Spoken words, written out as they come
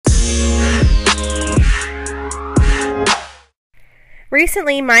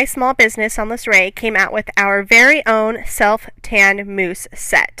Recently, my small business, Sunless Ray, came out with our very own self-tan mousse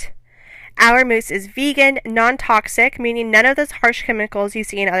set. Our mousse is vegan, non-toxic, meaning none of those harsh chemicals you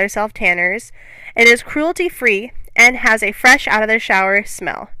see in other self-tanners. It is cruelty-free and has a fresh out-of-the-shower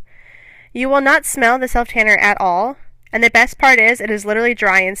smell. You will not smell the self-tanner at all, and the best part is it is literally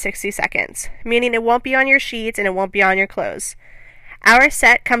dry in 60 seconds, meaning it won't be on your sheets and it won't be on your clothes. Our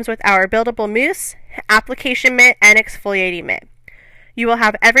set comes with our buildable mousse, application mitt, and exfoliating mitt. You will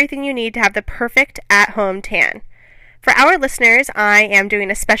have everything you need to have the perfect at-home tan. For our listeners, I am doing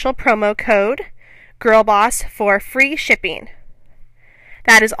a special promo code, GIRLBOSS, for free shipping.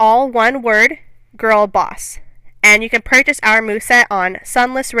 That is all one word, GIRLBOSS. And you can purchase our mousse set on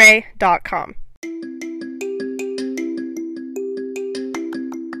sunlessray.com.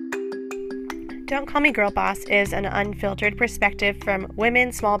 Don't Call Me Girl Boss is an unfiltered perspective from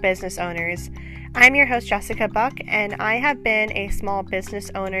women small business owners. I'm your host, Jessica Buck, and I have been a small business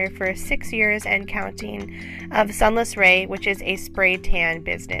owner for 6 years and counting of Sunless Ray, which is a spray tan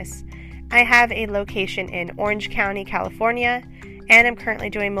business. I have a location in Orange County, California, and I'm currently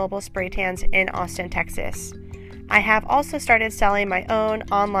doing mobile spray tans in Austin, Texas. I have also started selling my own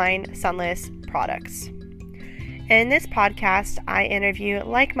online sunless products. In this podcast, I interview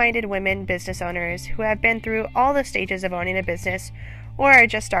like-minded women business owners who have been through all the stages of owning a business or are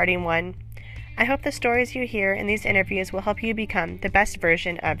just starting one. I hope the stories you hear in these interviews will help you become the best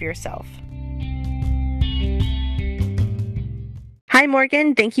version of yourself. Hi,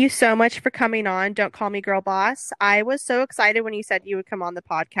 Morgan. Thank you so much for coming on Don't Call Me Girl Boss. I was so excited when you said you would come on the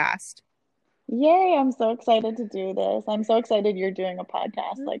podcast. Yay, I'm so excited to do this. I'm so excited you're doing a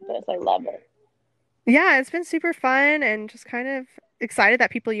podcast like this. I love it. Yeah, it's been super fun and just kind of excited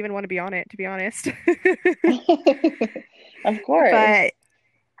that people even want to be on it, to be honest. Of course. But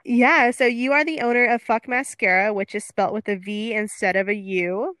yeah, so you are the owner of Fuck Mascara, which is spelt with a V instead of a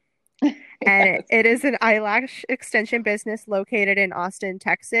U. And Yes. it is an eyelash extension business located in Austin,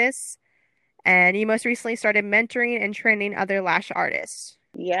 Texas. And you most recently started mentoring and training other lash artists.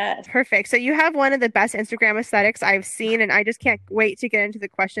 Yes. Perfect. So you have one of the best Instagram aesthetics I've seen, and I just can't wait to get into the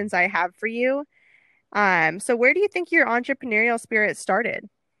questions I have for you. So where do you think your entrepreneurial spirit started?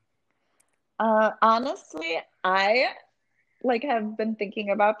 Honestly, I have been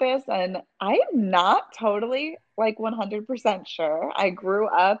thinking about this and I'm not totally 100% sure. I grew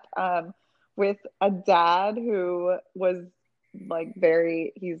up with a dad who was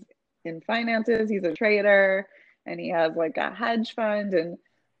he's in finances, he's a trader, and he has a hedge fund, and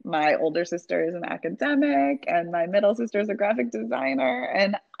my older sister is an academic and my middle sister is a graphic designer,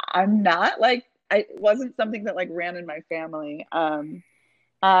 and I'm not it wasn't something that ran in my family.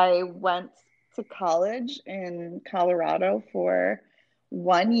 I went to college in Colorado for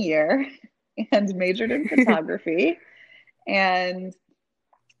 1 year and majored in photography, and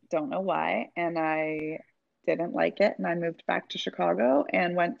don't know why. And I didn't like it, and I moved back to Chicago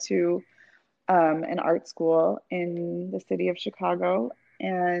and went to an art school in the city of Chicago.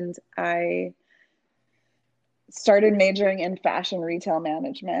 And I started majoring in fashion retail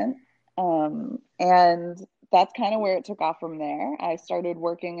management. And that's kind of where it took off from there. I started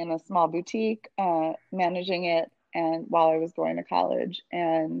working in a small boutique, managing it, and while I was going to college.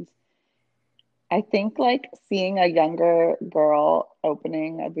 And I think seeing a younger girl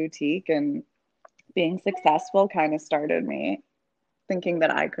opening a boutique and being successful kind of started me thinking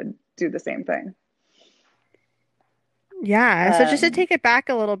that I could do the same thing. Yeah, so just to take it back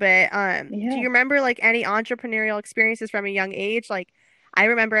a little bit, do Yeah. you remember any entrepreneurial experiences from a young age? I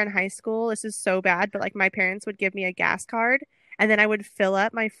remember in high school, this is so bad, but my parents would give me a gas card and then I would fill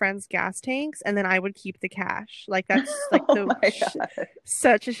up my friends' gas tanks and then I would keep the cash. That's Oh my God.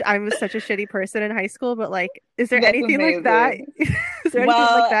 I was such a shitty person in high school, but is there That's anything like that? amazing. Is there anything like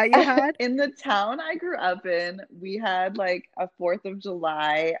Well, that you had? in the town I grew up in, we had a 4th of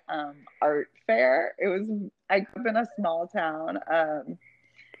July art fair. I grew up in a small town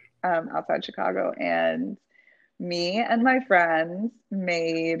outside Chicago, and me and my friends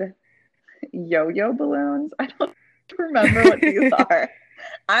made yo-yo balloons. I don't remember what these are.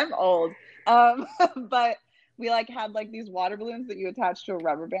 I'm old. But we had these water balloons that you attach to a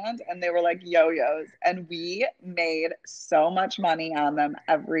rubber band, and they were yo-yos, and we made so much money on them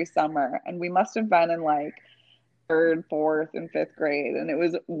every summer. And we must have been in 3rd, 4th, and 5th grade, and it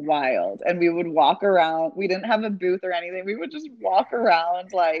was wild. And we would walk around. We didn't have a booth or anything. We would just walk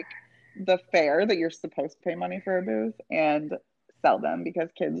around the fair that you're supposed to pay money for a booth and sell them, because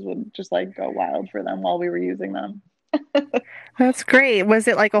kids would just go wild for them while we were using them. That's great. Was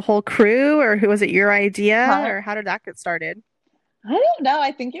it a whole crew or who was it your idea Huh? or how did that get started? I don't know.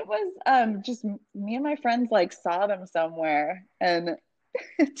 I think it was just me and my friends saw them somewhere, and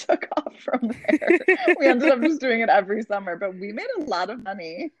it took off from there. We ended up just doing it every summer, but we made a lot of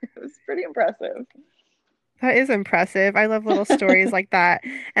money. It was pretty impressive. That is impressive. I love little stories like that.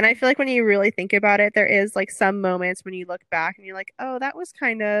 And I feel like when you really think about it, there is like some moments when you look back and you're like, oh, that was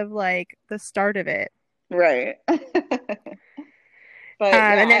kind of like the start of it. Right. But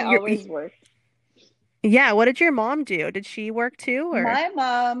yeah, And I then always worked. yeah, what did your mom do? Did she work too, or? My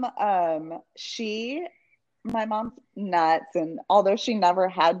mom, my mom's nuts, and although she never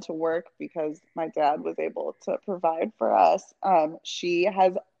had to work because my dad was able to provide for us, she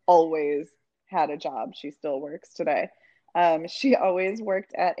has always had a job. She still works today. She always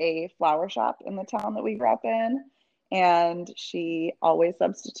worked at a flower shop in the town that we grew up in, and she always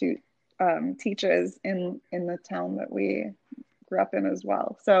substitute teaches in the town that we grew up in as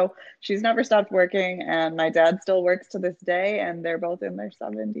well. So she's never stopped working, and my dad still works to this day, and they're both in their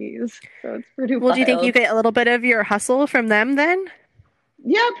 70s. So it's pretty Well, do you think you wild. get a little bit of your hustle from them then?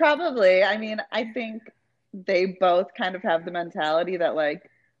 Yeah, probably. I mean, I think they both kind of have the mentality that, like,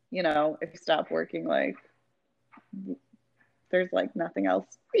 if you stop working, like, there's like nothing else,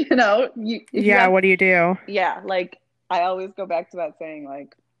 if you Yeah, have, what do you do? yeah, like, I always go back to that saying,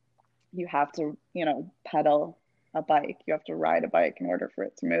 like, you have to, pedal a bike. You have to ride a bike in order for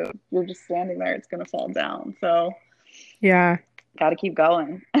it to move. You're just standing there, it's going to fall down. So, Yeah. got to keep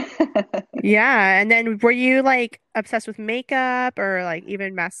going. Yeah, and then were you like obsessed with makeup or like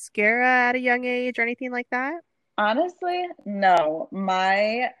even mascara at a young age or anything like that? Honestly, no.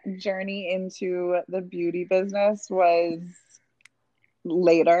 My journey into the beauty business was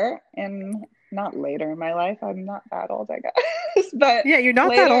later in, not later in my life. I'm not that old, I guess, but Yeah, you're not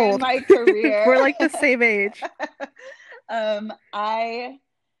that later in old. my career. We're like the same age. I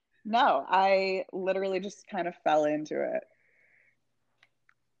no, I literally just kind of fell into it.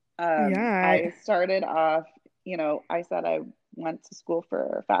 Yeah. I started off, I said I went to school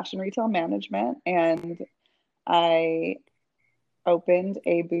for fashion retail management, and I opened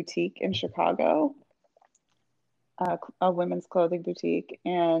a boutique in Chicago, a women's clothing boutique,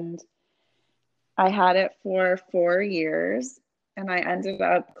 and I had it for 4 years, and I ended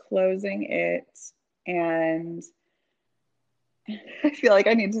up closing it. And I feel like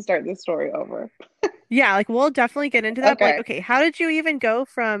I need to start this story over. Yeah, like we'll definitely get into that. But like, Okay. okay, how did you even go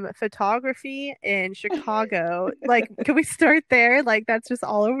from photography in Chicago? Like, can we start there? Like, that's just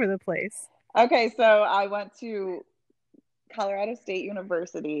all over the place. Okay, so I went to Colorado State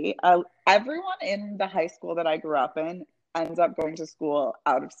University. Everyone in the high school that I grew up in ends up going to school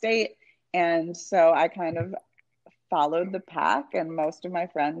out of state. And so I kind of followed the pack, and most of my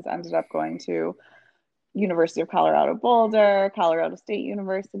friends ended up going to University of Colorado Boulder, Colorado State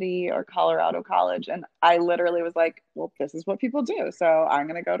University, or Colorado College. And I literally was like, well, this is what people do. So I'm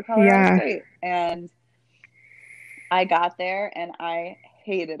going to go to Colorado Yeah. State. And I got there and I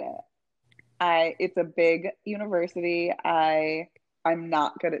hated it. It's a big university. I'm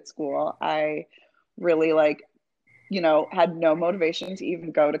not good at school. I really like, had no motivation to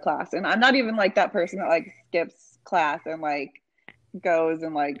even go to class. And I'm not even like that person that like skips class and like goes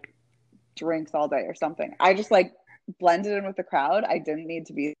and like drinks all day or something. I just like blended in with the crowd. I didn't need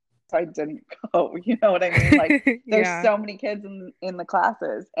to be, so I didn't go. You know what I mean? Like there's Yeah. so many kids in the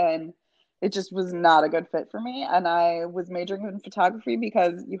classes, and it just was not a good fit for me. And I was majoring in photography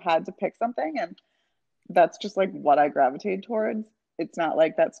because you had to pick something, and that's just like what I gravitated towards. It's not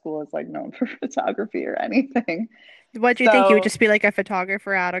like that school is like known for photography or anything. What do you think? You would So just be like a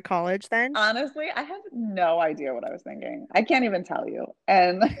photographer out of college then? honestly, I have no idea what I was thinking. I can't even tell you.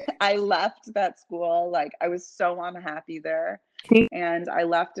 And I left that school, like I was so unhappy there. Can you And I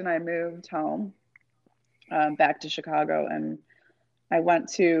left and I moved home, back to Chicago. And I went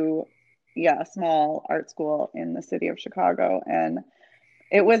to, yeah, a small art school in the city of Chicago. And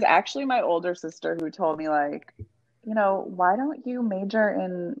it was actually my older sister who told me, like, why don't you major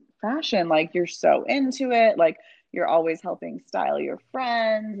in fashion? Like, you're so into it. Like, you're always helping style your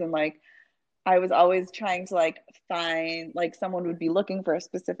friends. And like, I was always trying to like find, like, someone would be looking for a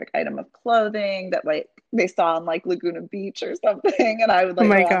specific item of clothing that like they saw on like Laguna Beach or something, and I would Oh like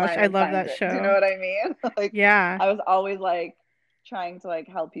my go gosh, online I and love find that it. Do you know show. what I mean? Like, Yeah. I was always like trying to like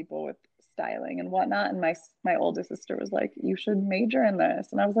help people with styling and whatnot. And my older sister was like, "You should major in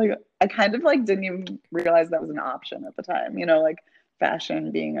this," and I was like, I kind of like didn't even realize that was an option at the time. Like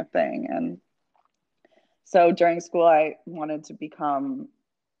fashion being a thing. And so during school, I wanted to become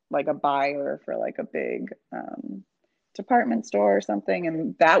like a buyer for like a big department store or something.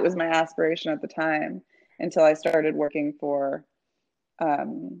 And that was my aspiration at the time until I started working for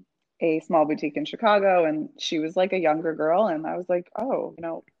um, a small boutique in Chicago. And she was like a younger girl. And I was like, oh,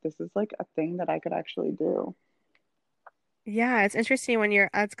 this is like a thing that I could actually do. Yeah, it's interesting when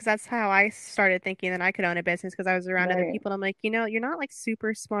that's because that's how I started thinking that I could own a business because I was around other Right. people and I'm like, you're not like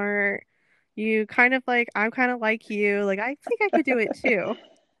super smart. You kind of like, I'm kind of like you. Like, I think I could do it too.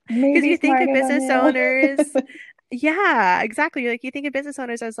 Because Maybe you think of smarter than business you. owners, yeah, exactly. Like, you think of business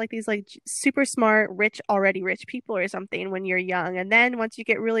owners as like these like super smart, rich, already rich people or something when you're young. And then once you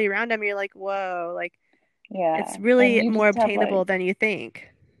get really around them, you're like, whoa, like, it's Yeah. And really you more just have obtainable like, than you think.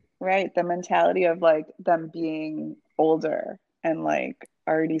 right, the mentality of like them being older and like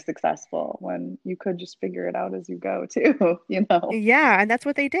already successful when you could just figure it out as you go too, you know? Yeah, and that's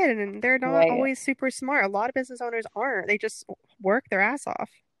what they did. And they're not Right. always super smart. A lot of business owners aren't. They just work their ass off.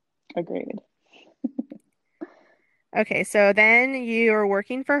 Agreed. Okay, so then you're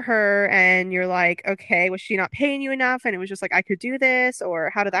working for her and you're like, okay, was she not paying you enough? And it was just like, I could do this, or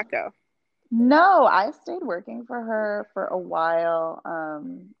how did that go? No, I stayed working for her for a while.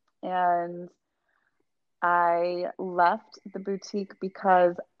 And I left the boutique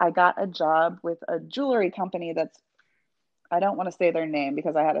because I got a job with a jewelry company that's, I don't want to say their name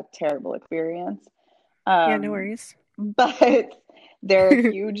because I had a terrible experience. Yeah, no Um, worries. but they're a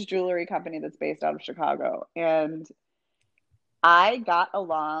huge jewelry company that's based out of Chicago. And I got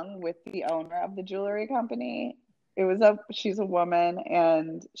along with the owner of the jewelry company. She's a woman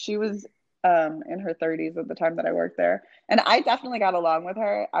and she was in her 30s at the time that I worked there. And I definitely got along with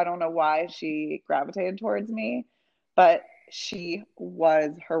her. I don't know why she gravitated towards me, but she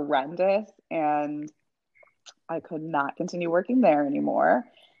was horrendous and I could not continue working there anymore.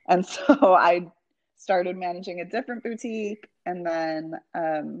 And so I started managing a different boutique and then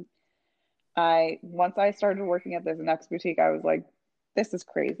I once I started working at this next boutique, I was like, this is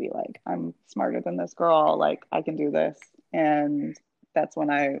crazy. Like, I'm smarter than this girl. Like, I can do this. And that's when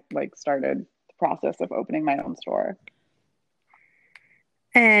I like started the process of opening my own store.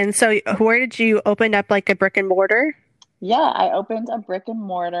 And so, where did you open up like a brick and mortar? Yeah, I opened a brick and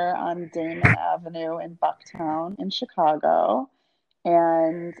mortar on Damon Avenue in Bucktown in Chicago.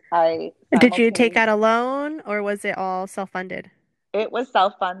 And I Did you take simultaneously, out a loan or was it all self-funded? it was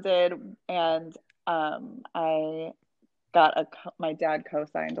self-funded and I got my dad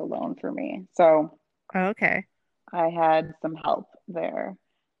co-signed a loan for me. So Oh, okay. I had some help there.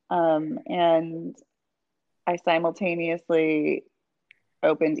 And I simultaneously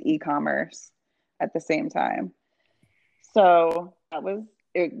opened e-commerce at the same time. So that was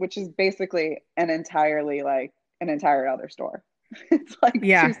it, which is basically an entire other store. It's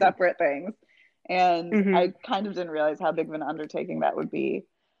like two Yeah. separate things. And Hmm. I kind of didn't realize how big of an undertaking that would be.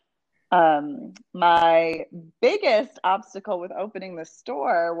 My biggest obstacle with opening the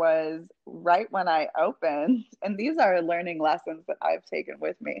store was right when I opened, and these are learning lessons that I've taken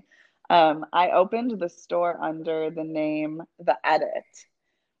with me. I opened the store under the name The Edit,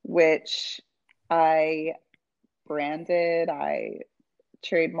 which I branded, I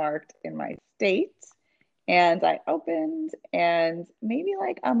trademarked in my state, and I opened, and maybe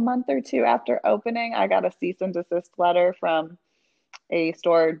like a month or two after opening, I got a cease and desist letter from a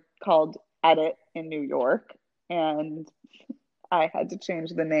store called Edit in New York, and I had to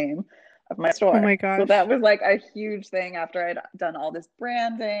change the name of my Oh store. my So that gosh. was like a huge thing after I'd done all this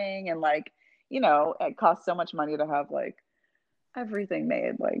branding and like, it costs so much money to have like everything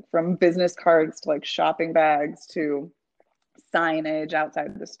made, like from business cards to like shopping bags to signage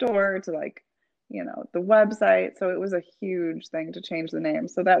outside the store to like, the website. So it was a huge thing to change the name.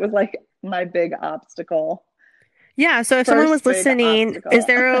 So that was like my big obstacle. Yeah, so if someone was First big listening, is obstacle.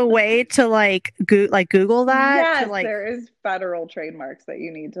 there a way to like Google that to Yes, like there is federal trademarks that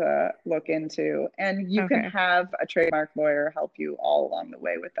you need to look into, and you can okay. have a trademark lawyer help you all along the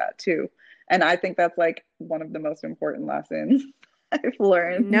way with that too. And I think that's like one of the most important lessons I've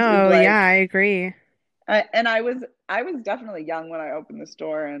learned is No, yeah, like, I agree. and I was definitely young when I opened the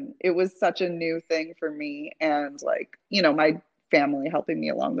store, and it was such a new thing for me, and like, my family helping me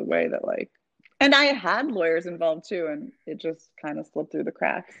along the way that like, and I had lawyers involved too, and it just kind of slipped through the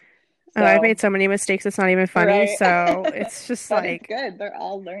cracks. Oh, I've made So so many mistakes, it's not even funny. right. So it's just But it's like, good. They're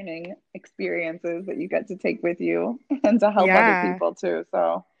all learning experiences that you get to take with you and to help other yeah. people too.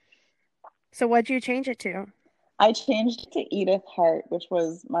 So So what'd you change it to? I changed it to Edith Hart, which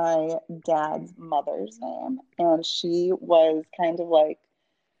was my dad's mother's name. And she was kind of like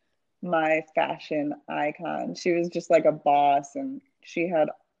my fashion icon. She was just like a boss and she had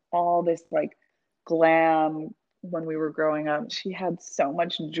all this like glam when we were growing up. She had so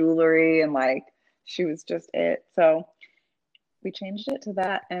much jewelry and like she was just it. So we changed it to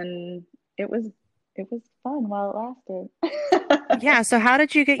that and it was it was fun while it lasted. Yeah, so how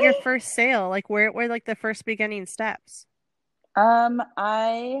did you get your first sale? Like where were like the first beginning steps?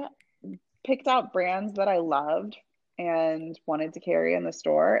 I picked out brands that I loved and wanted to carry in the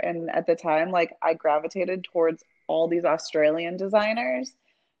store. And at the time, like I gravitated towards all these Australian designers.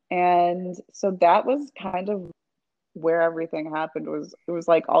 And so that was kind of where everything happened was it was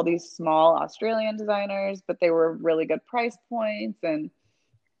like all these small Australian designers, but they were really good price points. And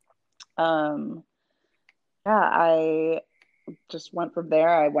um yeah, I just went from there.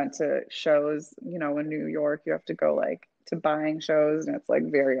 I went to shows, in New York, you have to go like to buying shows and it's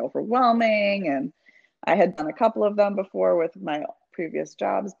like very overwhelming. And I had done a couple of them before with my previous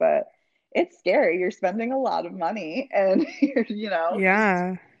jobs, but it's scary. You're spending a lot of money and you're, just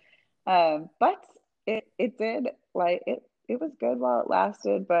Yeah. but it did like it was good while it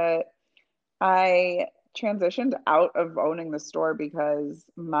lasted, but I transitioned out of owning the store because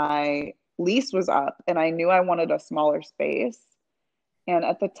my lease was up and I knew I wanted a smaller space. And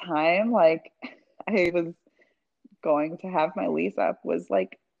at the time, like I was going to have my lease up was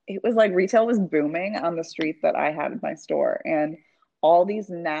like it was like retail was booming on the street that I had my store. And all these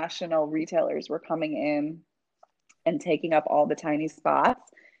national retailers were coming in and taking up all the tiny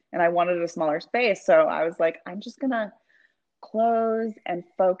spots. And I wanted a smaller space. So I was like, I'm just gonna close and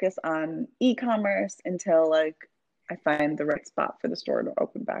focus on e-commerce until like I find the right spot for the store to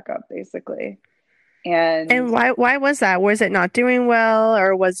open back up, basically. And And why was that? Was it not doing well,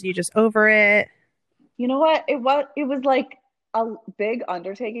 or was you just over it? you know what? It was like a big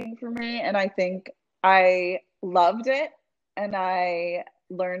undertaking for me, and I think I loved it, and I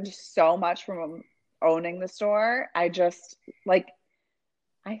learned so much from owning the store. I just like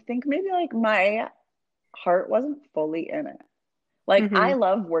I think maybe like my heart wasn't fully in it. Like Hmm. I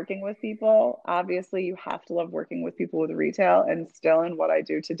love working with people. Obviously, you have to love working with people with retail, and still in what I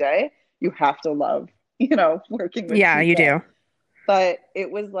do today, you have to love, working with Yeah, you people. do. But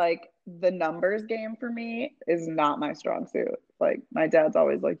it was like the numbers game for me is not my strong suit. Like my dad's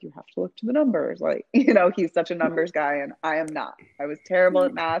always like, you have to look to the numbers. Like, he's such a numbers guy and I am not. I was terrible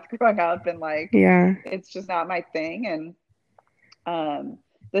at math growing up and like Yeah. it's just not my thing. And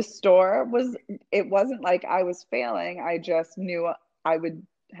the store was it wasn't like I was failing. I just knew I would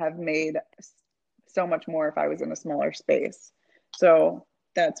have made so much more if I was in a smaller space. So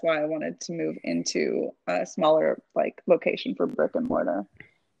that's why I wanted to move into a smaller like location for brick and mortar.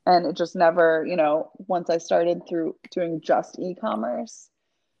 And it just never, once I started through doing just e-commerce,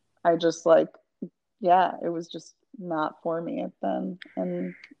 I just like, yeah, it was just not for me then.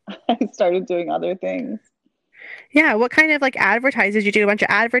 And I started doing other things. Yeah. What kind of like advertising did you do? A bunch of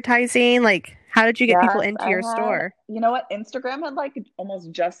advertising? Like, how did you get people Yes, into I your had, store? you know what, Instagram had like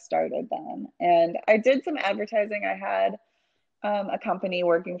almost just started then. And I did some advertising. I had a company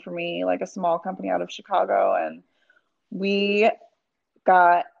working for me, like a small company out of Chicago, and we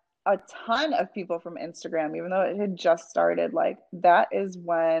got a ton of people from Instagram, even though it had just started. Like that is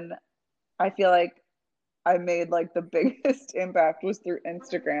when I feel like I made like the biggest impact was through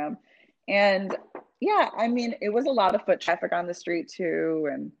Instagram. And yeah, I mean, it was a lot of foot traffic on the street too.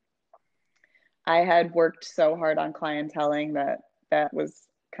 And I had worked so hard on clienteling that that was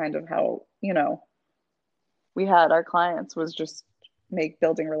kind of how, we had our clients was just make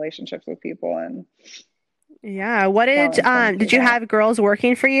building relationships with people and Yeah. What selling them through did you that. have girls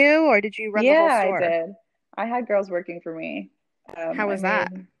working for you, or did you run the whole Yeah, I store? did. I had girls working for me. How I was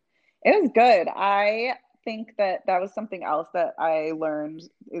that? mean, it was good. I think that that was something else that I learned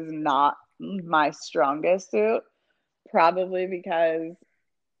is not my strongest suit, probably because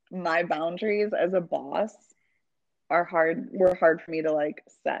my boundaries as a boss were hard for me to like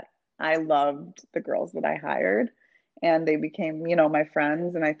set. I loved the girls that I hired and they became, my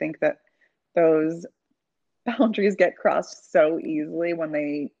friends. And I think that those boundaries get crossed so easily when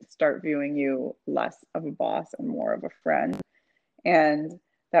they start viewing you less of a boss and more of a friend. And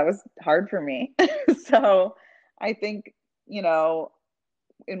that was hard for me. So I think,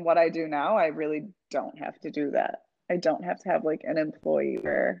 in what I do now, I really don't have to do that. I don't have to have like an employee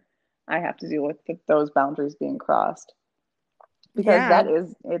where I have to deal with those boundaries being crossed because Yeah.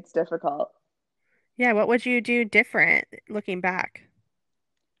 it's difficult. Yeah. What would you do different looking back?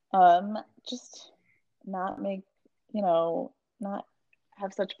 Um, just not make, not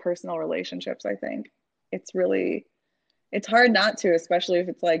have such personal relationships, I think. It's really it's hard not to, especially if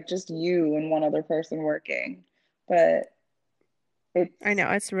it's like just you and one other person working. But I it's know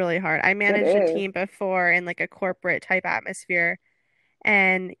it's really hard. I it managed a is. team before in like a corporate type atmosphere.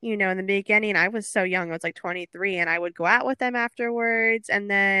 And, in the beginning, I was so young. I was like 23, and I would go out with them afterwards. And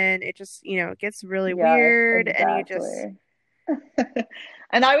then it just, it gets really Yes, weird. And you just, exactly.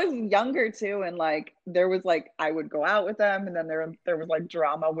 And I was younger too, and like there was like I would go out with them, and then there was like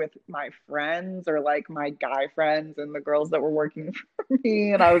drama with my friends or like my guy friends and the girls that were working for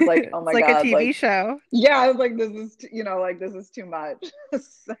me, and I was like, oh It's my like a God, TV like show. yeah, I was like, this is like this is too much.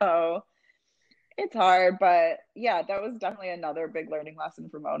 So it's hard, but yeah, that was definitely another big learning lesson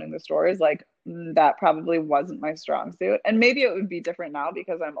from owning the store is like that probably wasn't my strong suit, and maybe it would be different now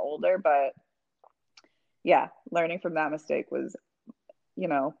because I'm older, but yeah, learning from that mistake was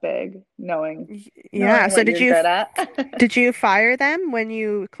big, Yeah. knowing So what you're good at. did you fire them when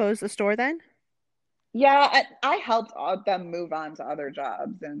you closed the store then? Yeah, I helped all them move on to other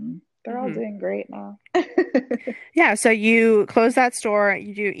jobs, and they're all Hmm. doing great now. Yeah. So you close that store,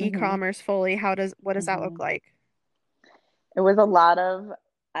 you do hmm e-commerce fully. What does that look hmm like? It was a lot of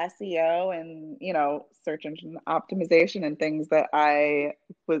SEO and, search engine optimization and things that I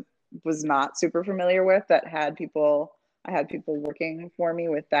was not super familiar with that I had people working for me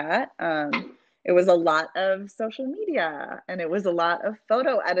with that. It was a lot of social media and it was a lot of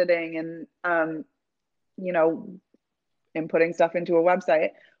photo editing and you know, inputting stuff into a website,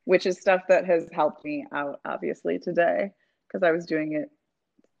 which is stuff that has helped me out obviously today because I was doing it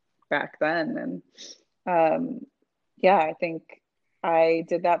back then. And yeah, I think I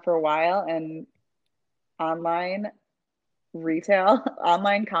did that for a while. And online retail,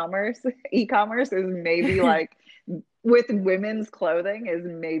 online commerce, e-commerce is maybe like with women's clothing is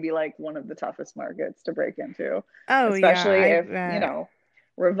maybe like one of the toughest markets to break into, Oh yeah, especially I if, bet.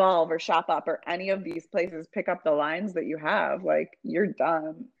 Revolve or Shop Up or any of these places pick up the lines that you have, like you're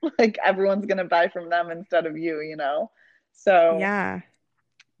done. Like everyone's gonna buy from them instead of you. So Yeah.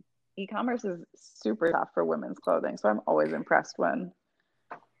 e-commerce is super tough for women's clothing. So I'm always impressed when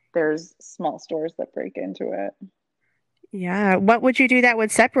there's small stores that break into it. Yeah. What would you do that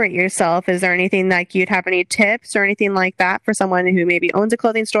would separate yourself? Is there anything like you'd have any tips or anything like that for someone who maybe owns a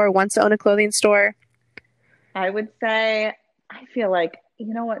clothing store, wants to own a clothing store? I would say I feel like,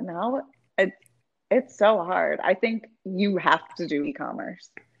 you know what now? It, it's so hard. I think you have to do e-commerce.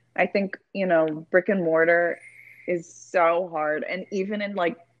 I think, brick and mortar is so hard. And even in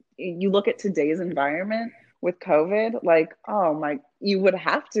like you look at today's environment with COVID, like, oh my, you would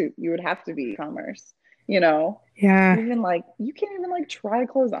have to be e-commerce, you know? Yeah. Even like you can't even like try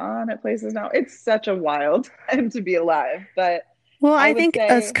clothes on at places now. It's such a wild time to be alive. But Well, I I would think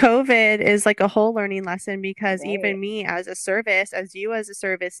as say, COVID is like a whole learning lesson because right. even me as a service, as you as a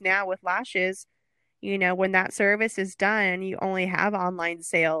service now with lashes, when that service is done, you only have online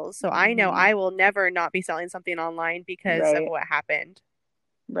sales. So I know hmm I will never not be selling something online because of Right. what happened.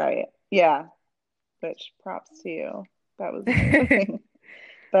 Right. Yeah. Which props to you. That was amazing.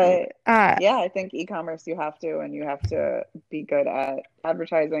 But uh, yeah, I think e-commerce and you have to be good at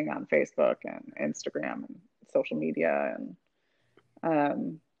advertising on Facebook and Instagram and social media and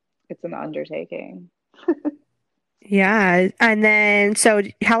um it's an undertaking. yeah. And then, so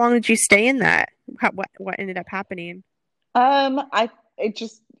how long did you stay in that? What ended up happening? I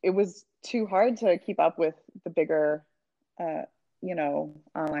it was too hard to keep up with the bigger uh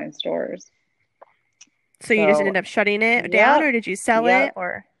online stores. So you just ended So, up shutting it down, yep. or did you sell it, Yep.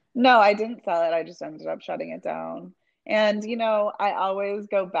 or? No, I didn't sell it. I just ended up shutting it down. And, I always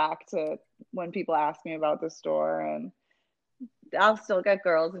go back to when people ask me about the store, and I'll still get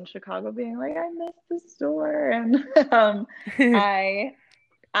girls in Chicago being like, I miss the store. And I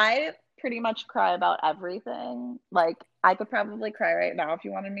I pretty much cry about everything. Like I could probably cry right now if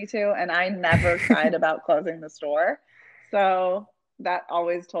you wanted me to, and I never cried about closing the store. So that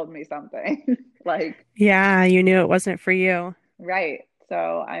always told me something. Like, Yeah, you knew it wasn't for you. right.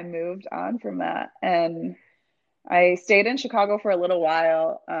 So I moved on from that. And I stayed in Chicago for a little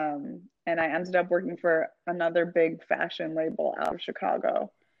while, and I ended up working for another big fashion label out of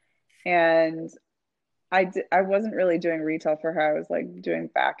Chicago. And I wasn't really doing retail for her. I was like doing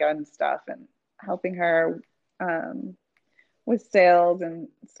back end stuff and helping her with sales and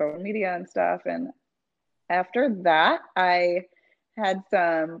social media and stuff. And after that, I had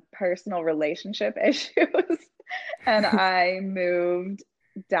some personal relationship issues and I moved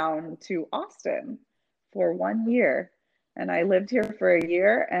down to Austin for 1 year. And I lived here for a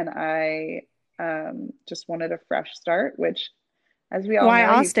year and I just wanted a fresh start, which, as we all Why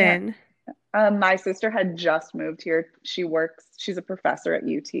know, you can't. Austin? My sister had just moved here. She's a professor at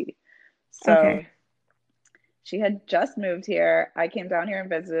UT. Okay. So she had just moved here. I came down here and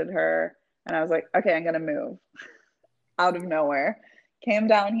visited her, and I was like, okay, I'm going to move out of nowhere. Came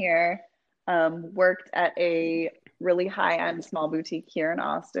down here, worked at a really high end small boutique here in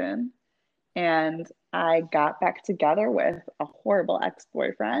Austin, And I got back together with a horrible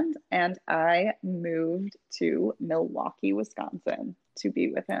ex-boyfriend and I moved to Milwaukee, Wisconsin to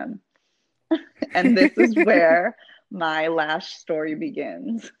be with him. And this is where my lash story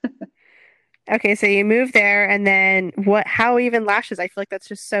begins. Okay, so you moved there, and then how even lashes? I feel like that's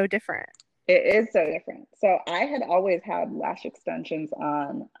just so different. It is so different. So I had always had lash extensions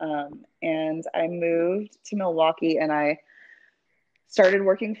on, and I moved to Milwaukee and I started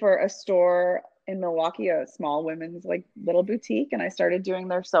working for a store in Milwaukee, a small women's like little boutique, and I started doing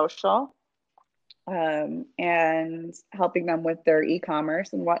their social and helping them with their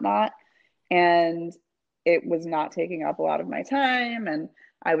e-commerce and whatnot. And it was not taking up a lot of my time. And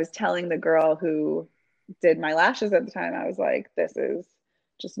I was telling the girl who did my lashes at the time, I was like, this is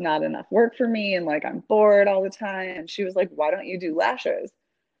just not enough work for me. And like, I'm bored all the time. And she was like, why don't you do lashes?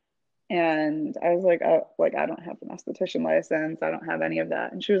 And I was like, oh, like, I don't have an esthetician license. I don't have any of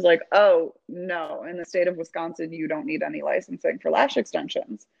that. And she was like, oh, no, in the state of Wisconsin, you don't need any licensing for lash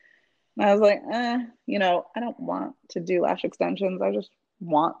extensions. And I was like, I don't want to do lash extensions. I just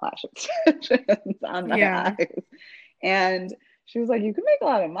want lash extensions on my Yeah. eyes. And she was like, you can make a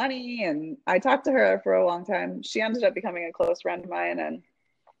lot of money. And I talked to her for a long time. She ended up becoming a close friend of mine.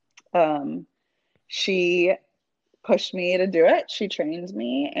 And she pushed me to do it. She trained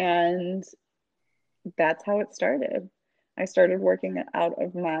me. And that's how it started. I started working out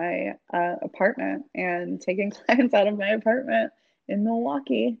of my apartment and taking clients out of my apartment in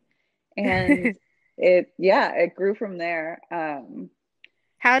Milwaukee. And it grew from there.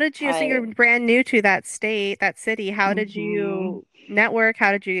 How did you, so you're I, brand new to that state, that city. How did mhm. you network?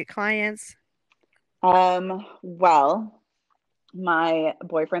 How did you get clients? Well, my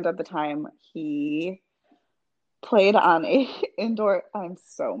boyfriend at the time, he played on a indoor, I'm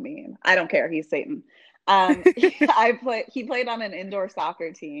so mean. I don't care. He's Satan. He played on an indoor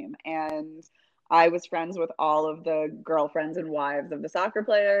soccer team and I was friends with all of the girlfriends and wives of the soccer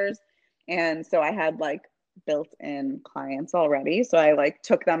players. And so I had like built-in clients already. So I like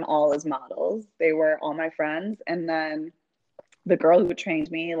took them all as models. They were all my friends. And then the girl who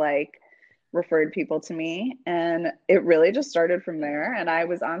trained me like referred people to me and it really just started from there. And I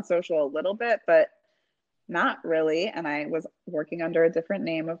was on social a little bit, but not really. And I was working under a different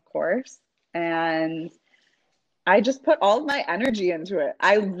name, of course. And I just put all of my energy into it.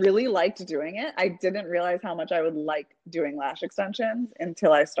 I really liked doing it. I didn't realize how much I would like doing lash extensions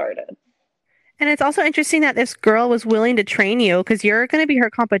until I started. And it's also interesting that this girl was willing to train you because you're going to be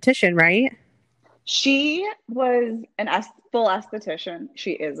her competition, right? She was full esthetician.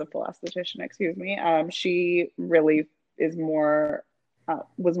 She is a full esthetician, excuse me. She really is more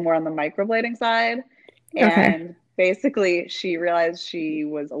was more on the microblading side, Okay. and basically she realized she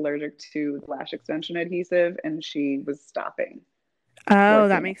was allergic to lash extension adhesive, and she was stopping Oh, that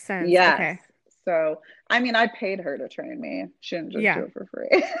working. makes sense. Yes. Okay. So, I mean, I paid her to train me. She didn't just Yeah. do it for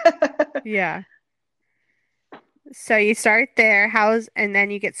free. Yeah. So you start there, and then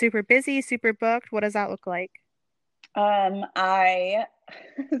you get super busy, super booked. What does that look like? I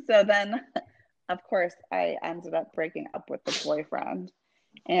so then of course I ended up breaking up with the boyfriend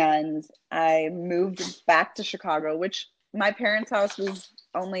and I moved back to Chicago, which my parents' house was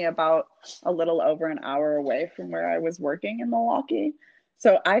only about a little over an hour away from where I was working in Milwaukee.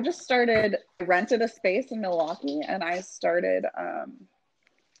 So I just started rented a space in Milwaukee and I started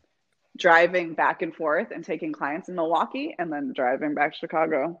driving back and forth and taking clients in Milwaukee and then driving back to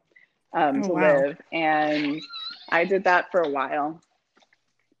Chicago Oh, to wow. live. And I did that for a while.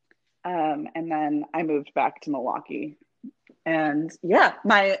 And then I moved back to Milwaukee. And yeah,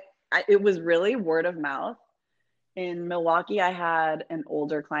 it was really word of mouth. In Milwaukee, I had an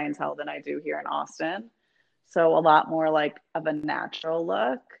older clientele than I do here in Austin. So a lot more like of a natural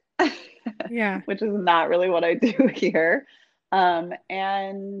look, Yeah. which is not really what I do here.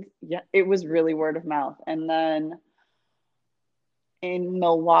 And yeah, it was really word of mouth. And then in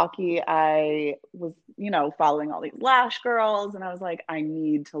Milwaukee, I was, following all these lash girls, and I was like, I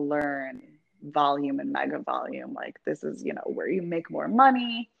need to learn volume and mega volume. Like, this is, where you make more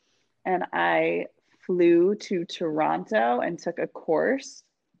money. And I flew to Toronto and took a course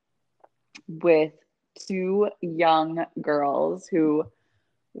with two young girls who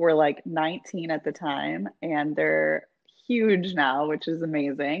were like 19 at the time, and they're huge now, which is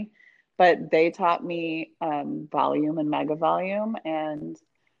amazing. But they taught me volume and mega volume, and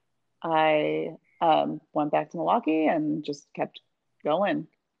I went back to Milwaukee and just kept going.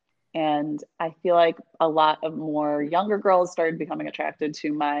 And I feel like a lot of more younger girls started becoming attracted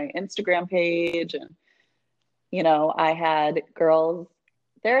to my Instagram page. And, I had girls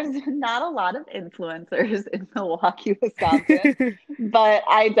there's not a lot of influencers in Milwaukee, Wisconsin, but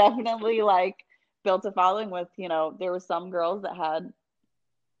I definitely like built a following with, there were some girls that had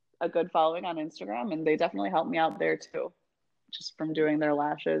a good following on Instagram and they definitely helped me out there too, just from doing their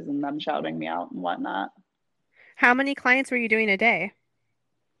lashes and them shouting me out and whatnot. How many clients were you doing a day?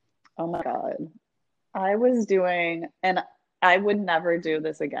 Oh my God. I was doing, and I would never do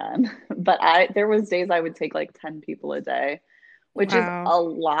this again, but there was days I would take like 10 people a day, which is Wow. a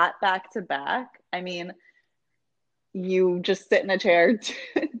lot back to back. I mean, you just sit in a chair,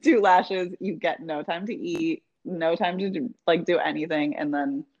 do lashes, you get no time to eat, no time to do anything, and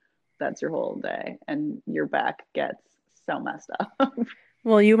then that's your whole day, and your back gets so messed up.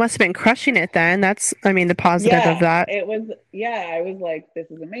 Well, you must have been crushing it then. That's, I mean, the positive of Yeah, that. I was like,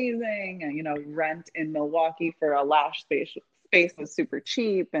 this is amazing. And, rent in Milwaukee for a space was super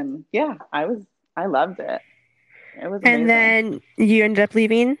cheap. And yeah, I loved it. It was And amazing. then you ended up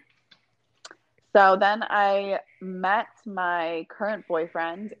leaving. So then I met my current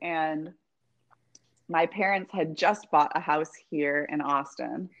boyfriend, and my parents had just bought a house here in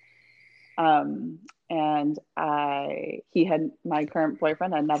Austin. Um, and my current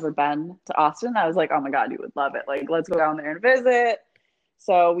boyfriend had never been to Austin. I was like, oh my God, you would love it. Like, let's go down there and visit.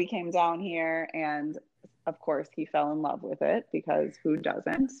 So we came down here, and of course, he fell in love with it because who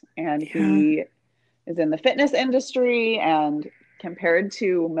doesn't? And Yeah. he is in the fitness industry. And compared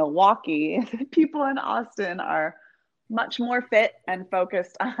to Milwaukee, people in Austin are much more fit and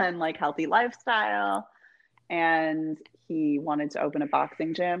focused on like healthy lifestyle, and he wanted to open a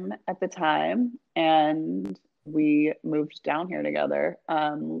boxing gym at the time, and we moved down here together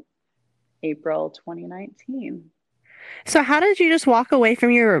April 2019. So how did you just walk away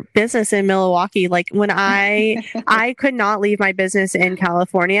from your business in Milwaukee? Like when I could not leave my business in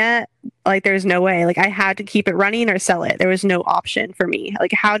California, like there's no way. Like I had to keep it running or sell it. There was no option for me.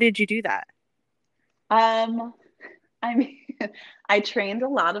 Like how did you do that? um I mean, I trained a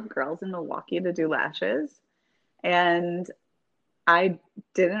lot of girls in Milwaukee to do lashes, and I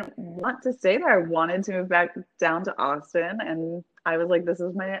didn't want to stay there. I wanted to move back down to Austin, and I was like, this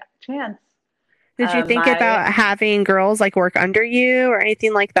is my chance. Did you think My about having girls like work under you or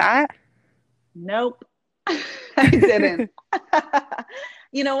anything like that? Nope, I didn't.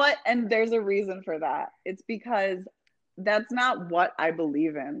 You know what? And there's a reason for that. It's because that's not what I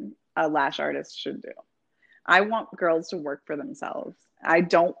believe in a lash artist should do. I want girls to work for themselves. I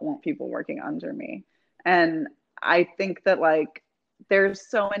don't want people working under me. And I think that like there's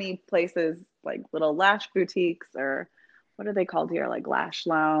so many places like little lash boutiques, or what are they called here? Like Lash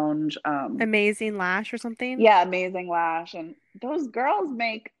Lounge. Amazing Lash or something? Yeah, Amazing Lash. And those girls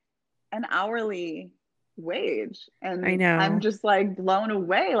make an hourly wage. I And I'm know. just like blown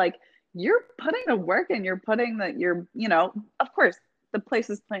away. Like you're putting the work in, you're putting that you're, of course, the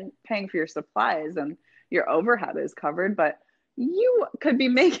place is paying for your supplies and your overhead is covered, but you could be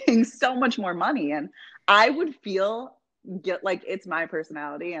making so much more money. And I would feel like it's my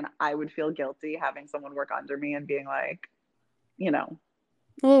personality, and I would feel guilty having someone work under me and being like, you know,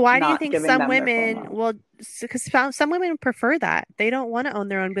 Well, why do you not think giving some them their full women, amount. well, because some women prefer that. They don't want to own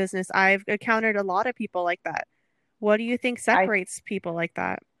their own business. I've encountered a lot of people like that. What do you think I separates people like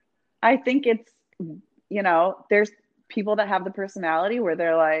that? I think it's, there's people that have the personality where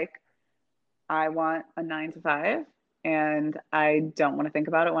they're like, I want a 9 to 5 and I don't want to think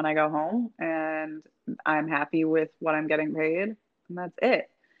about it when I go home. And I'm happy with what I'm getting paid. And that's it.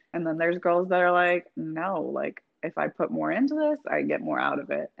 And then there's girls that are like, no, like if I put more into this, I get more out of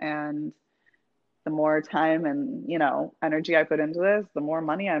it. And the more time and, energy I put into this, the more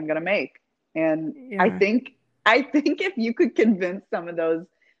money I'm going to make. And Yeah. I think if you could convince some of those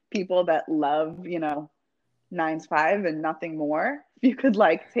people that love, 9 to 5 and nothing more, you could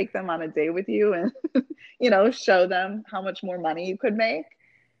like take them on a day with you and show them how much more money you could make.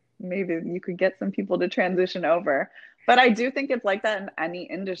 Maybe you could get some people to transition over. But I do think it's like that in any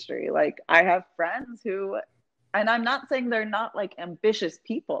industry. Like I have friends who, and I'm not saying they're not like ambitious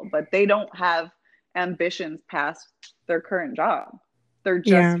people, but they don't have ambitions past their current job. They're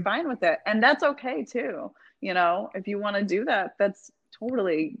Yeah. just fine with it. And that's okay too. If you want to do that, that's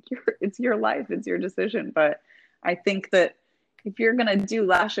totally it's your life, it's your decision. But I think that if you're going to do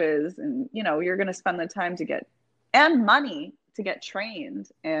lashes and, you're going to spend the time to get and money to get trained,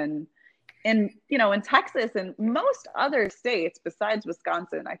 and in Texas and most other states besides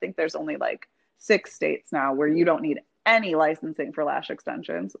Wisconsin, I think there's only like 6 states now where you don't need any licensing for lash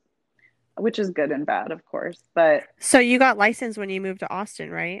extensions, which is good and bad, of course, but So you got licensed when you moved to Austin,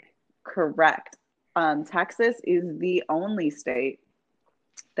 right? correct. Texas is the only state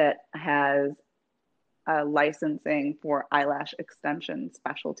that has licensing for eyelash extension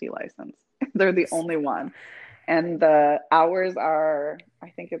specialty license. They're the only one. And the hours are, I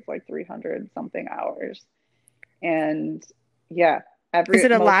think it's like 300 something hours. And yeah, Is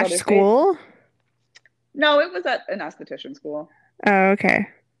it a most lash other states. school? No, it was at an esthetician school. Oh, okay.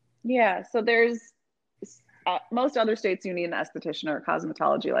 Yeah, so there's most other states you need an esthetician or a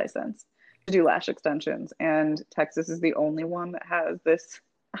cosmetology license to do lash extensions, and Texas is the only one that has this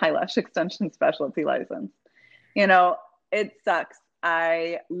eyelash extension specialty license. You know, it sucks.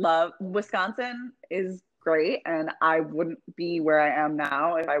 I love Wisconsin is great, and I wouldn't be where I am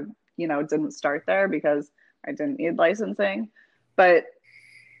now if I, didn't start there because I didn't need licensing. But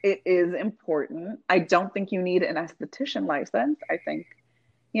it is important. I don't think you need an esthetician license. I think,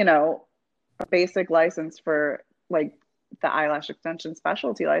 you know, a basic license for like the eyelash extension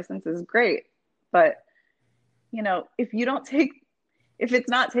specialty license is great. But, if you don't take, if it's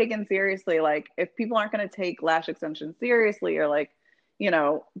not taken seriously, like if people aren't going to take lash extension seriously, or like,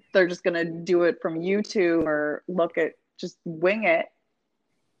 they're just going to do it from YouTube or look at just wing it,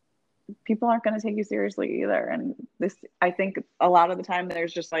 people aren't going to take you seriously either. And this, I think a lot of the time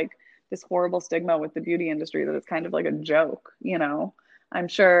there's just like this horrible stigma with the beauty industry that it's kind of like a joke. I'm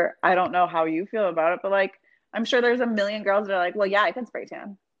sure, I don't know how you feel about it, but like, I'm sure there's a million girls that are like, well, yeah, I can spray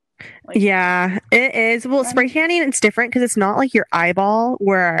tan. Like, Yeah, it is. Well, spray right. tanning, it's different because it's not like your eyeball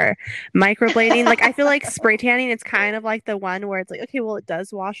where microblading. Like, I feel like spray tanning, it's kind of like the one where it's like, okay, well, it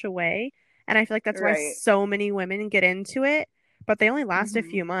does wash away. And I feel like that's why Right. so many women get into it, but they only last a Hmm.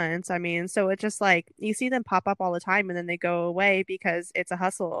 few months. I mean, so it's just like you see them pop up all the time and then they go away because it's a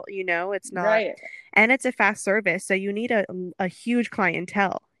hustle, it's not, Right. and it's a fast service. So you need a huge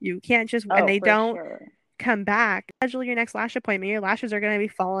clientele. You can't just, and Oh, they for don't sure. come back, schedule your next lash appointment. Your lashes are going to be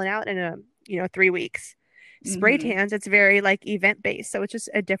falling out in 3 weeks. Spray Hmm. tans, it's very like event based, so it's just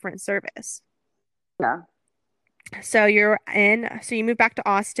a different service. Yeah. So you move back to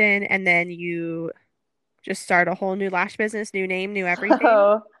Austin and then you just start a whole new lash business, new name, new everything.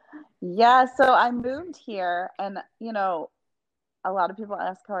 So, yeah, so I moved here, and a lot of people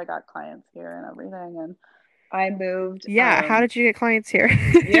ask how I got clients here and everything, and I moved Yeah, how did you get clients here?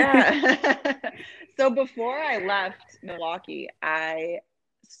 yeah. So before I left Milwaukee, I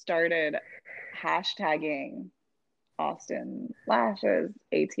started hashtagging Austin lashes,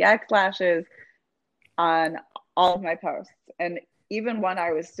 ATX lashes on all of my posts. And even when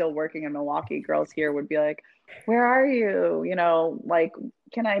I was still working in Milwaukee, girls here would be like, "Where are you? Like,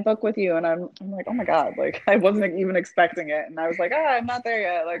 can I book with you?" And I'm like, "Oh my God," like I wasn't even expecting it. And I was like, "Oh, I'm not there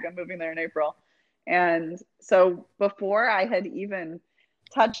yet. Like, I'm moving there in April." And so before I had even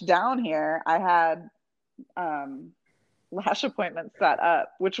touched down here, I had um lash appointments set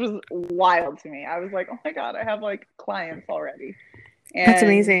up, which was wild to me. I was like, "Oh my God, I have like clients already." That's And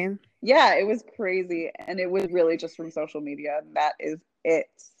amazing. yeah, it was crazy. And it was really just from social media. That is it.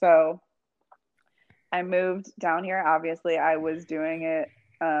 So I moved down here. Obviously, I was doing it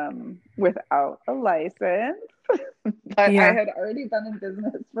without a license, but I Yeah. had already been in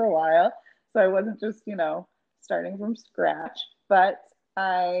business for a while. So I wasn't just, starting from scratch. But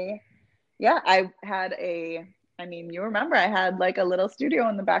I had I mean, you remember I had like a little studio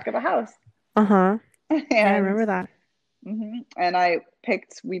in the back of the house. Uh-huh. Yeah, I And remember that. And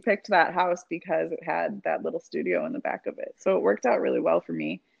we picked that house because it had that little studio in the back of it. So it worked out really well for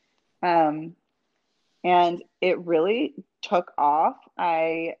me. Um, and it really took off.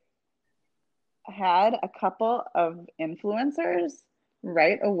 I had a couple of influencers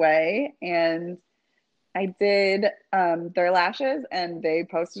right away, and I did their lashes, and they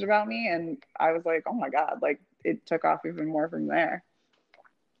posted about me, and I was like, oh my God, like it took off even more from there.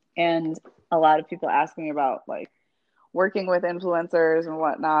 And a lot of people ask me about like working with influencers and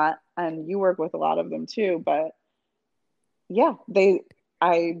whatnot, and you work with a lot of them too. But yeah,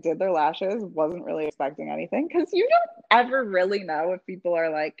 I did their lashes, wasn't really expecting anything because you don't ever really know if people are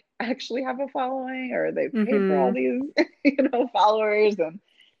like actually have a following or they paid for all Mm-hmm. these, followers. And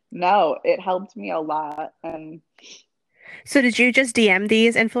no, it helped me a lot. And So did you just DM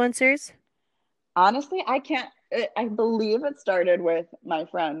these influencers? honestly, I can't. I believe it started with my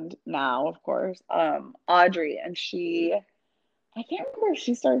friend now, of course, Audrey, and I can't remember if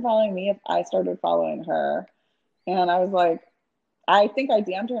she started following me, if I started following her. And I was like, I think I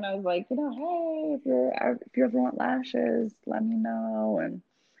DM'd her and I was like, hey, if you ever want lashes, let me know. And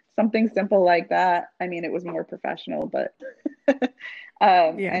something simple like that. I mean, it was more professional, but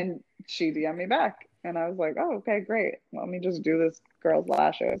Yeah. and she DM'd me back. And I was like, oh, okay, great. Let me just do this girl's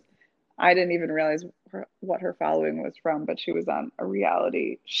lashes. I didn't even realize what her following was from, but she was on a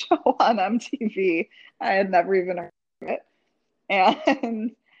reality show on MTV. I had never even heard of it.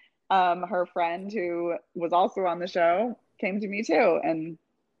 And her friend who was also on the show came to me too, and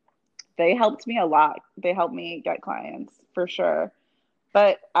they helped me a lot. They helped me get clients for sure.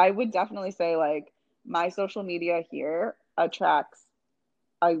 But I would definitely say like my social media here attracts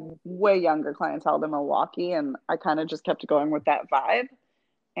a way younger clientele than Milwaukee, and I kind of just kept going with that vibe,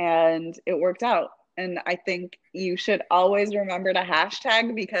 and it worked out. And I think you should always remember to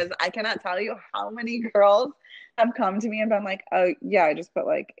hashtag because I cannot tell you how many girls have come to me and been like, "Oh yeah, I just put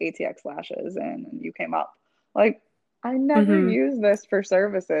like ATX lashes in and you came up." Like I never Mm-hmm. use this for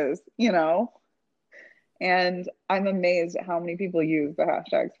services, you know? And I'm amazed at how many people use the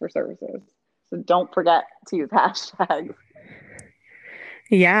hashtags for services. So don't forget to use hashtags.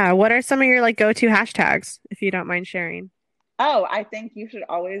 Yeah. What are some of your like go-to hashtags, if you don't mind sharing? Oh, I think you should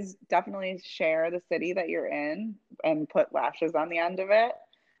always definitely share the city that you're in and put lashes on the end of it.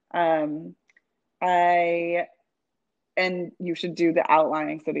 Um, I and you should do the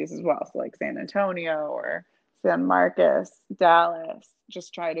outlying cities as well. So like San Antonio or San Marcos, Dallas.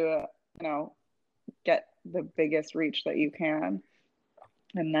 Just try to, you know, get the biggest reach that you can.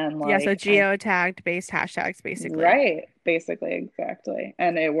 And then Yeah, so like I geotagged based hashtags basically. right, basically exactly.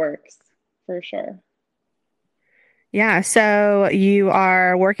 And it works for sure. Yeah, so you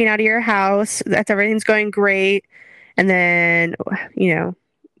are working out of your house. That's everything's going great. And then,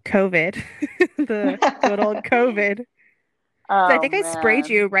 COVID, the good old COVID. So I Oh think I sprayed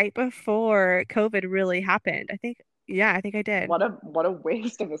man. you right before COVID really happened. Yeah, I think I did. What a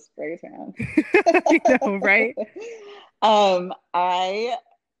waste of a spray tan. I know, right?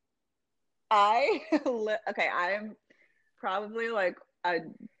 I okay, I'm probably like a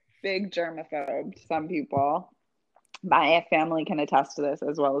big germaphobe to some people. My family can attest to this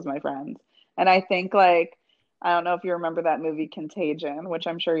as well as my friends. And I think like I don't know if you remember that movie Contagion, which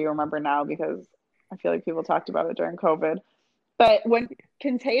I'm sure you remember now because I feel like people talked about it during COVID. But when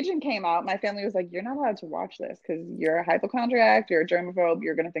Contagion came out, my family was like, "You're not allowed to watch this because you're a hypochondriac, you're a germaphobe,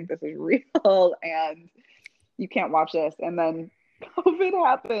 you're gonna think this is real, and you can't watch this." And then COVID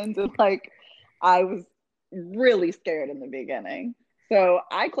happened, and like I was really scared in the beginning. So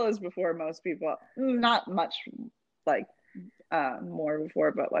I closed before most people, not much like more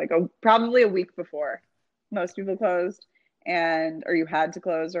before, but like probably a week before most people closed, and or you had to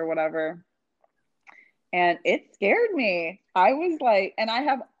close or whatever. And it scared me. I was like, and I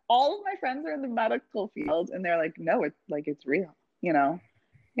have all of my friends are in the medical field, and they're like, no, it's like it's real, you know,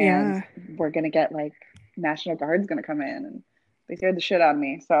 and Yeah. we're gonna get like National Guard's gonna come in, and they scared the shit out of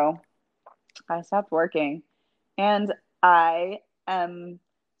me. So I stopped working, and I am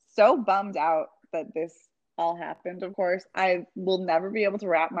so bummed out that this all happened. Of course, I will never be able to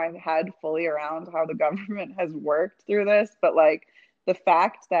wrap my head fully around how the government has worked through this, but like the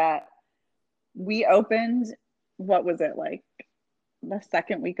fact that we opened, what was it like the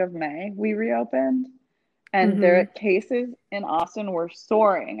second week of May? We reopened, and Hmm. their cases in Austin were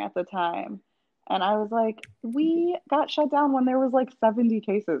soaring at the time. And I was like, we got shut down when there was like 70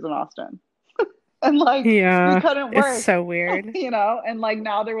 cases in Austin. And like we Yeah, couldn't it's work, so weird. you know, and like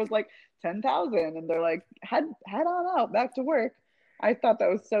now there was like 10,000 and they're like head on out back to work. I thought that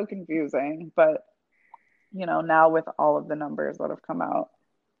was so confusing, but you know, now with all of the numbers that have come out,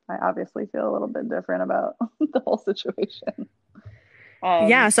 I obviously feel a little bit different about the whole situation.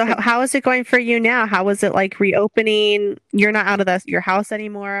 Yeah, so But how is it going for you now? How is it like reopening? You're not out of your house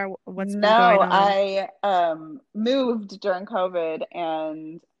anymore. What's been going no, on? I moved during COVID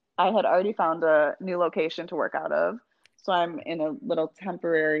and I had already found a new location to work out of. So I'm in a little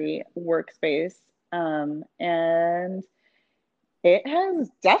temporary workspace. And it has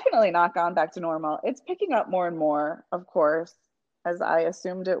definitely not gone back to normal. It's picking up more and more, of course, as I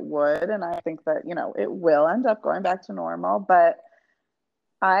assumed it would. And I think that, you know, it will end up going back to normal. But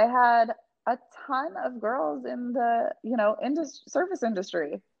I had a ton of girls in the, you know, service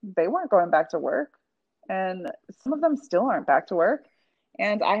industry. They weren't going back to work, and some of them still aren't back to work.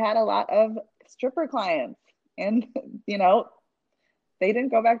 And I had a lot of stripper clients, and you know, they didn't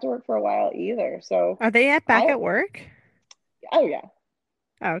go back to work for a while either. So Are they back I, at work? oh yeah,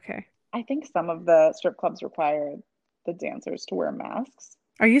 Oh, okay. I think some of the strip clubs require the dancers to wear masks.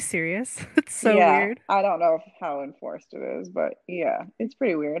 Are you serious? It's so Yeah, weird. I don't know how enforced it is, but yeah, it's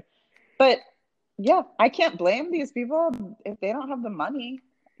pretty weird. But yeah, I can't blame these people if they don't have the money.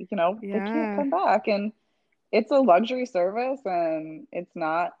 You know, they can't Yeah. come back. And it's a luxury service and it's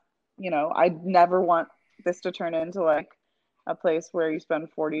not, you know, I never want this to turn into like a place where you spend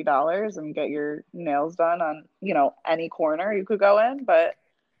 $40 and get your nails done on, you know, any corner you could go in. But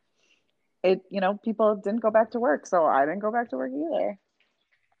it, you know, people didn't go back to work. So I didn't go back to work either.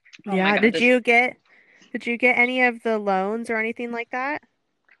 Oh my Yeah. God, this Did you get any of the loans or anything like that?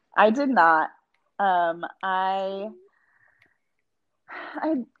 I did not. I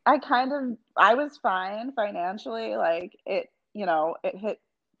kind of I was fine financially. Like it hit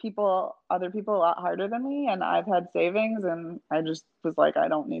other people a lot harder than me, and I've had savings, and I just was like, I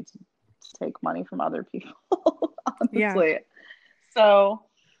don't need to take money from other people, Yeah. honestly. So,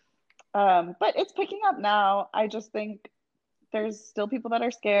 but it's picking up now. I just think there's still people that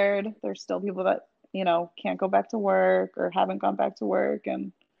are scared. There's still people that, can't go back to work or haven't gone back to work,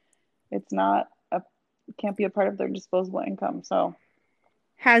 and it's not a can't be a part of their disposable income. So,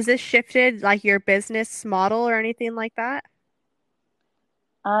 Has this shifted like your business model or anything like that?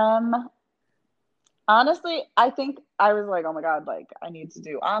 um, honestly, I think I was like, oh my God, like I need to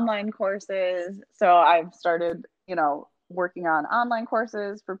do online courses. So I've started, working on online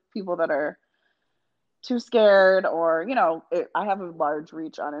courses for people that are too scared, or I have a large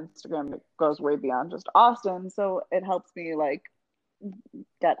reach on Instagram that goes way beyond just Austin, so it helps me like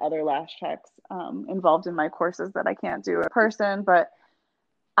get other lash techs involved in my courses that I can't do in person. But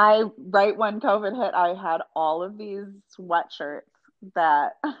I right when COVID hit, I had all of these sweatshirts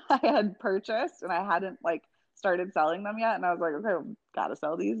that I had purchased, and I hadn't like started selling them yet, and I was like, okay, gotta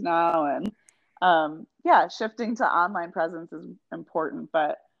sell these now. And yeah, shifting to online presence is important,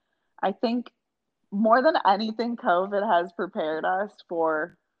 but I think more than anything, COVID has prepared us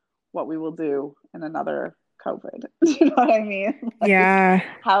for what we will do in another COVID. Do you know what I mean? Like Yeah.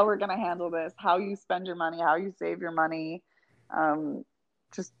 how we're going to handle this, how you spend your money, how you save your money. Um,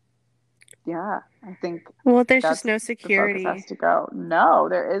 just, yeah, I think Well, there's just that's no the focus has security. to go. No,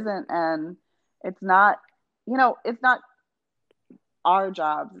 there isn't. And it's not, it's not our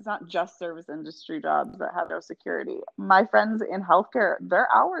jobs. It's not just service industry jobs that have no security. My friends in healthcare, their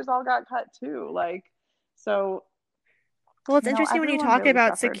hours all got cut too. Like, so Well, it's interesting when you everyone talk really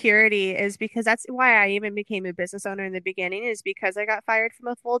about suffered. security is because that's why I even became a business owner in the beginning is because I got fired from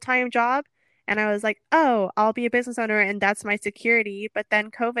a full-time job and I was like, "Oh, I'll be a business owner and that's my security." But then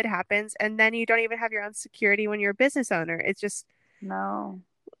COVID happens and then you don't even have your own security when you're a business owner. No.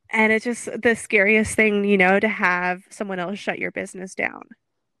 It's just the scariest thing, to have someone else shut your business down.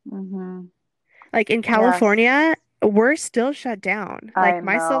 Mm-hmm. Like in Yes, California, we're still shut down. I Like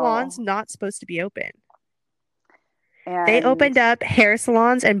my salon's know. not supposed to be open. They And opened up hair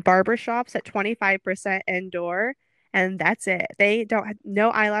salons and barber shops at 25% indoor, and that's it. They don't have no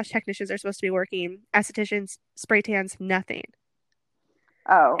eyelash technicians are supposed to be working, estheticians, spray tans, nothing.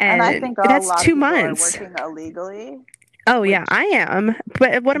 and I And think a that's lot of two people are months. working illegally, Oh yeah, which I am.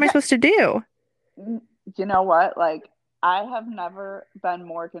 But what am I yeah, supposed to do? you know what? Like I have never been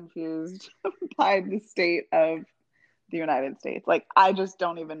more confused by the state of the United States. Like I just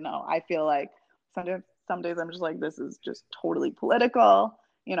don't even know. I feel like some days I'm just like this is just totally political.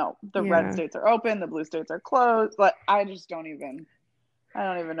 The red Yeah. states are open, the blue states are closed, but I don't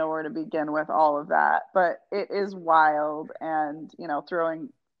even know where to begin with all of that. But it is wild, and throwing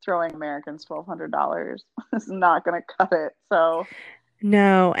Americans $1,200 is not going to cut it. So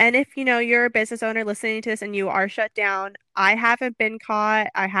No. And if you're a business owner listening to this and you are shut down, I haven't been caught.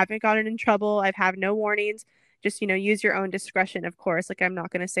 I haven't gotten in trouble. I've had no warnings. Just, use your own discretion, of course. Like I'm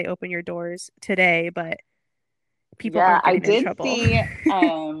not going to say open your doors today, but people yeah, aren't I getting in did trouble. see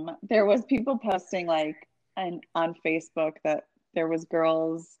there was people posting like on Facebook that there was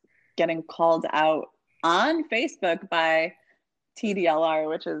girls getting called out on Facebook by TDLR,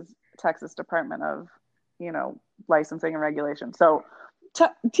 which is Texas Department of, you know, Licensing and Regulation. So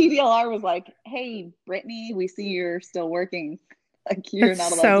TDLR was like, "Hey, Brittany, we see you're still working. Like you're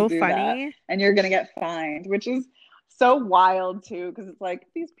That's not allowed to so do that, funny. and you're gonna get fined," which is so wild too, because it's like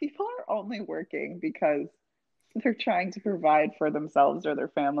these people are only working because they're trying to provide for themselves or their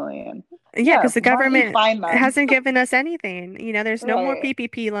family, and Yeah, yeah, because the why don't you government find them? hasn't given us anything. There's no more Right?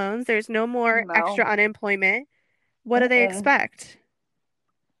 PPP loans. There's no more extra No. unemployment. What do they Uh-uh. expect?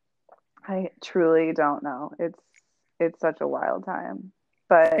 I truly don't know. It's such a wild time.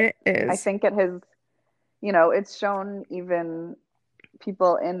 But It I is. think it has, it's shown even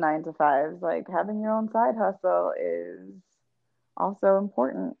people in 9 to 5s, like having your own side hustle is also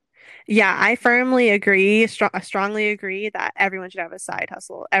important. Yeah, I firmly agree, strongly agree that everyone should have a side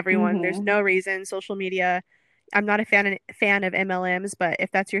hustle. Everyone, there's Hmm. no reason. Social media, I'm not a fan of MLMs, but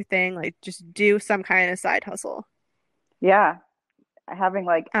if that's your thing, like just do some kind of side hustle. Yeah, having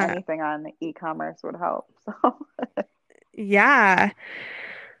like Uh, anything on e-commerce would help. So, yeah.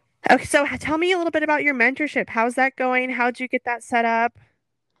 Okay, so tell me a little bit about your mentorship. How's that going? How'd you get that set up?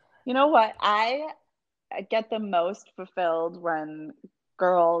 you know what? I get the most fulfilled when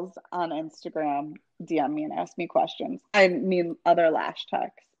girls on Instagram DM me and ask me questions. I mean, other lash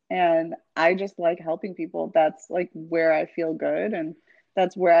techs. And I just like helping people. That's like where I feel good. And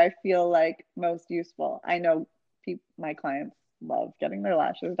That's where I feel like most useful. I know my clients love getting their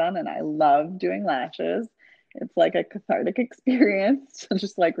lashes done, and I love doing lashes. It's like a cathartic experience to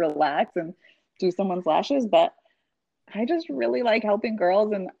just like relax and do someone's lashes. But I just really like helping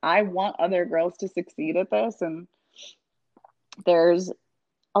girls, and I want other girls to succeed at this. And there's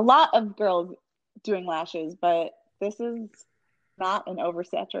a lot of girls doing lashes, but this is not an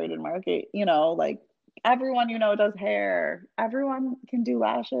oversaturated market. Like everyone does hair, everyone can do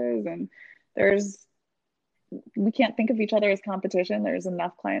lashes, and there's we can't think of each other as competition. There's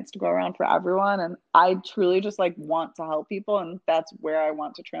enough clients to go around for everyone, and I truly just like want to help people, and that's where I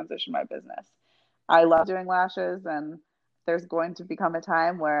want to transition my business. I love doing lashes, and there's going to become a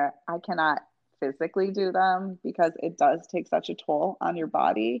time where I cannot physically do them because it does take such a toll on your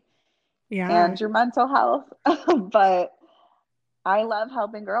body Yeah. and your mental health. But I love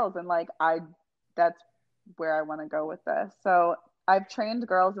helping girls, and like that's where I want to go with this. So I've trained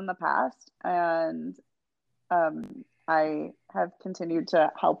girls in the past, and I have continued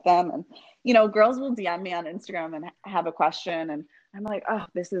to help them. And girls will DM me on Instagram and have a question, and I'm like, oh,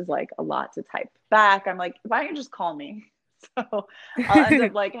 this is like a lot to type back. I'm like, why don't you just call me? So I'll end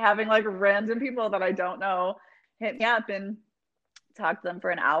up like having like random people that I don't know hit me up and talk to them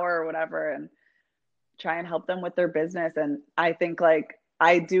for an hour or whatever, and try and help them with their business. And I think like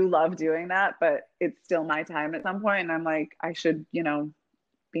I do love doing that, but it's still my time at some point, and I'm like, I should,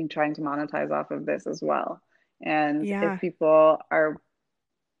 be trying to monetize off of this as well. And if Yeah. people are,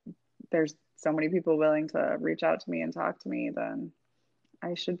 there's so many people willing to reach out to me and talk to me, then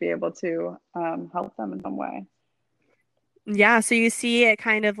I should be able to help them in some way. Yeah, so you see it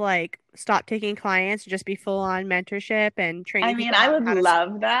kind of like stop taking clients, just be full on mentorship and I training mean, people I on would how to.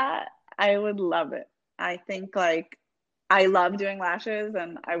 love that. I would love it. I think like I love doing lashes,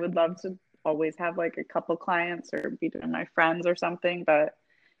 and I would love to always have like a couple clients or be doing my friends or something. But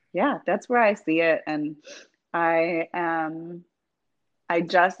yeah, that's where I see it. And I am I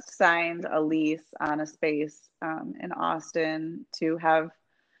just signed a lease on a space in Austin to have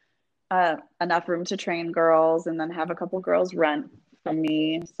enough room to train girls, and then have a couple girls rent from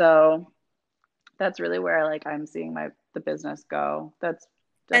me. So that's really where like I'm seeing the business go. That's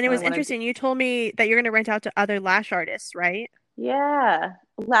And it definitely was want to do. interesting. You told me that you're going to rent out to other lash artists, right? Yeah,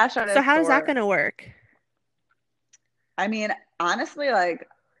 lash So artists, how is that or going to work? I mean, honestly, like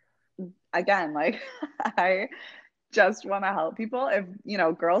again, like I just want to help people. If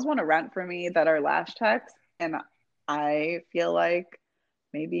girls want to rent for me that are lash techs, and I feel like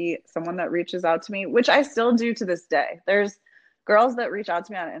maybe someone that reaches out to me, which I still do to this day. There's girls that reach out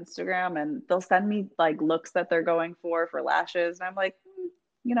to me on Instagram, and they'll send me like looks that they're going for lashes, and I'm like,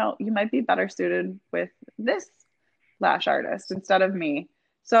 you might be better suited with this lash artist instead of me.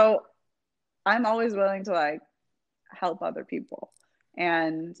 So I'm always willing to like help other people.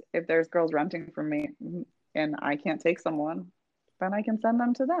 And if there's girls renting from me and I can't take someone, then I can send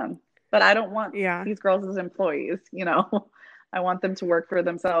them to them. But I don't want Yeah. these girls as employees. I want them to work for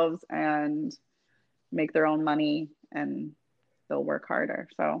themselves and make their own money, and they'll work harder.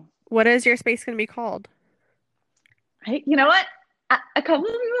 So, What is your space going to be called? you know what? A couple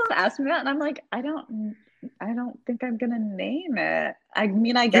of people have asked me that, and I'm like, I don't think I'm gonna name it. I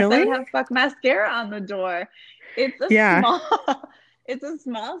mean, I guess I Really? would have fuck mascara on the door. It's a Yeah. small, it's a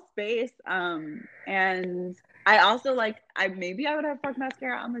small space. And I also like, I would have fuck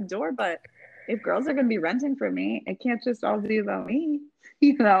mascara on the door, but if girls are gonna be renting from me, it can't just all be about me,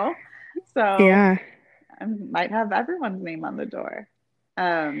 you know. So Yeah. I might have everyone's name on the door.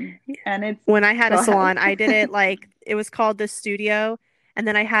 And it's When I had a go ahead. salon, I did it like it was called the studio, and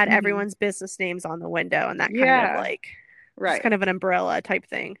then I had Mhm. everyone's business names on the window, and that kind of Yeah, like just right. kind of an umbrella type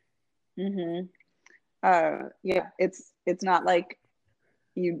thing. Hmm. Yeah, it's not like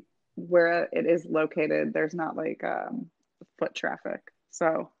you where it is located. There's not like foot traffic,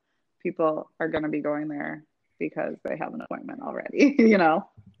 so people are going to be going there because they have an appointment already. So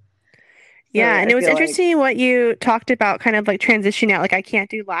Yeah, and I it was feel like interesting what you talked about, kind of like transitioning out, like I can't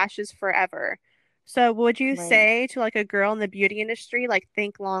do lashes forever. So would you right. say to like a girl in the beauty industry, like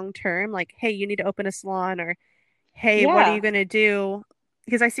think long term, like, hey, you need to open a salon, or hey, what are you Yeah, gonna do?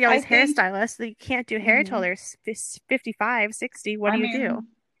 Because I see all I these think. hairstylists that you can't do hair till Mhm. they're 55, 60. What I do you do? mean,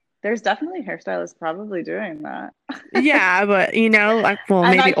 there's definitely hairstylists probably doing that. Yeah, but like, well,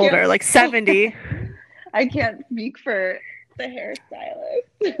 And maybe older, like 70, I can't speak for the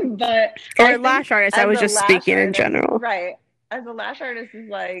hairstylist, but I or think lash artists. I as was a just lash speaking in artist, general. right? As a lash artist is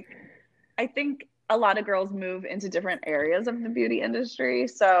like, I think a lot of girls move into different areas of the beauty industry.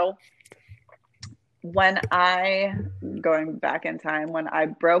 So when going back in time, when I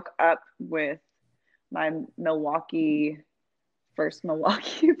broke up with my Milwaukee first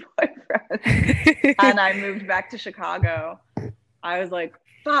Milwaukee boyfriend and I moved back to Chicago, I was like,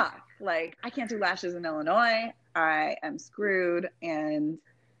 fuck, like I can't do lashes in Illinois. I am screwed. And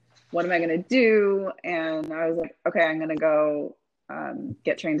what am I going to do? And I was like, okay, I'm going to go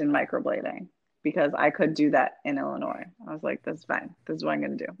get trained in microblading because I could do that in Illinois. I was like, this is fine. This is what I'm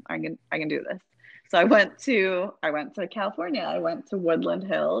going to do. I can do this. So I went to California. I went to Woodland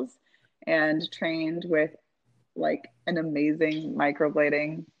Hills and trained with like an amazing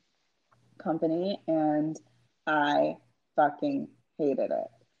microblading company, and I fucking hated it.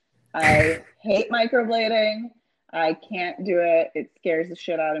 I hate microblading. I can't do it. It scares the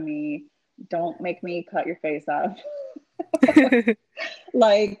shit out of me. Don't make me cut your face off.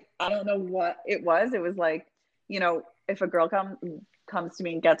 Like, I don't know what it was. It was like, you know, if a girl comes to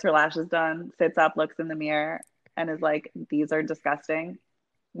me and gets her lashes done, sits up, looks in the mirror, and is like, these are disgusting,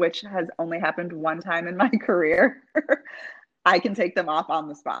 which has only happened one time in my career, I can take them off on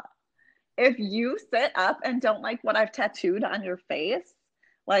the spot. If you sit up and don't like what I've tattooed on your face,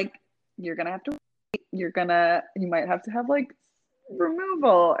 like you're gonna have to you might have to have like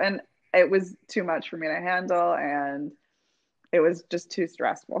removal. And it was too much for me to handle, and it was just too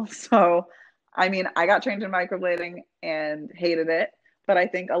stressful. So I mean, I got trained in microblading and hated it, but I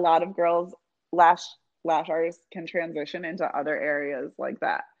think a lot of girls lash lash artists can transition into other areas like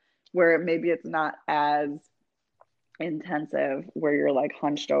that where maybe it's not as intensive where you're like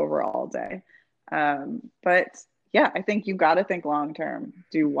hunched over all day. But yeah, I think you got to think long term.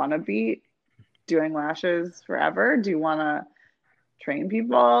 Do you want to be doing lashes forever? Do you want to train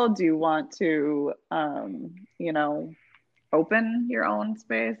people? Do you want to, you know, open your own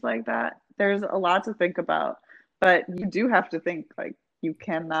space like that? There's a lot to think about, but you do have to think like you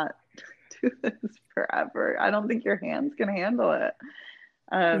cannot do this forever. I don't think your hands can handle it.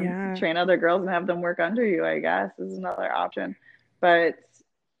 Yeah. Train other girls and have them work under you, I guess, is another option. But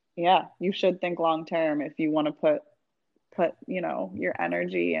yeah, you should think long term if you want to put, you know, your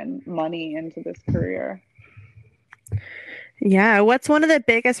energy and money into this career. Yeah. What's one of the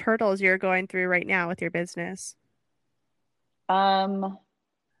biggest hurdles you're going through right now with your business? Um,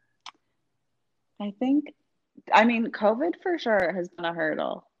 I think, I mean, COVID for sure has been a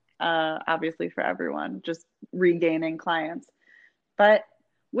hurdle, obviously for everyone, just regaining clients. But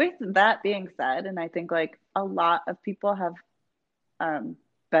with that being said, and I think like a lot of people have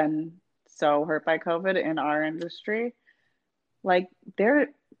been so hurt by COVID in our industry, like there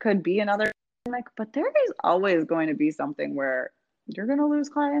could be another pandemic, but there is always going to be something where you're going to lose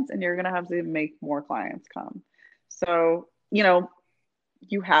clients and you're going to have to make more clients come. So, you know,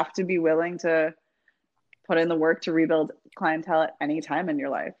 you have to be willing to put in the work to rebuild clientele at any time in your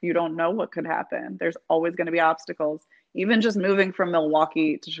life. You don't know what could happen. There's always going to be obstacles. Even just moving from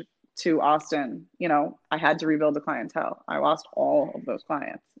Milwaukee to Austin, you know, I had to rebuild the clientele. I lost all of those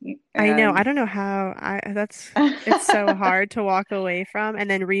clients. I know. I And don't know how it's so hard to walk away from and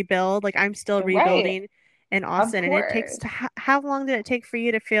then rebuild. Like I'm still right, rebuilding in of Austin and it takes course. how long did it take for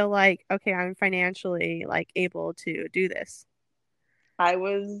you to feel like, okay, I'm financially like able to do this? I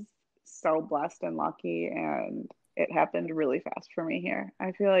was so blessed and lucky, and it happened really fast for me here.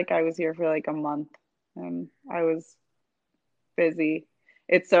 I feel like I was here for like a month and I was busy.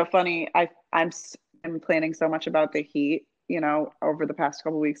 It's so funny. I'm planning so much about the heat. You know, over the past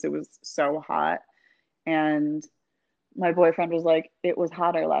couple weeks, it was so hot, and my boyfriend was like, "It was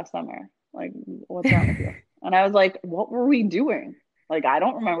hotter last summer. Like, what's wrong with you?" And I was like, "What were we doing? Like, I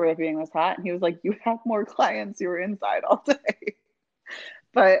don't remember it being this hot." And he was like, "You have more clients. You were inside all day."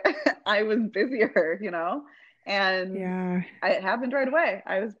 But I was busier, you know, and Yeah. it happened right away.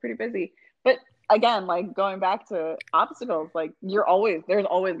 I was pretty busy. But again, like going back to obstacles, like there's always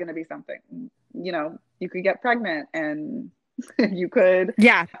going to be something. You know, you could get pregnant and you could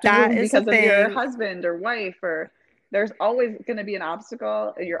Yeah, have to that move is a because of your thing. husband or wife, or there's always going to be an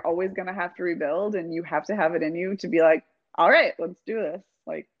obstacle. And you're always going to have to rebuild, and you have to have it in you to be like, all right, let's do this.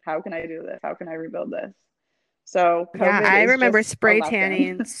 Like, how can I do this? How can I rebuild this? So Yeah, COVID I is remember just a spray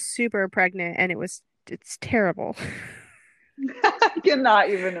tanning lesson. super pregnant and it's terrible. I cannot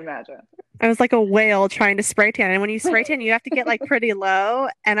even imagine. I was like a whale trying to spray tan. And when you spray tan, you have to get like pretty low.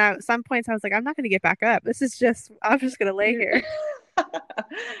 And at some points, I was like, I'm not going to get back up. I'm just going to lay You're, here.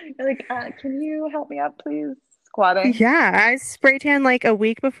 you're like, can you help me up, please? Squatting. Yeah, I spray tan like a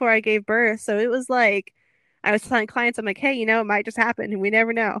week before I gave birth. So it was like, I was telling clients, I'm like, hey, it might just happen and we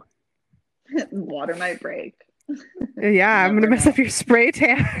never know. Water might break. Yeah, I'm going to Never mess up know. your spray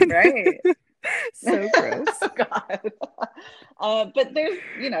tan. Right. So gross. God. But there's,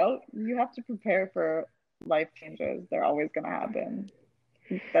 you know, you have to prepare for life changes. They're always going to happen.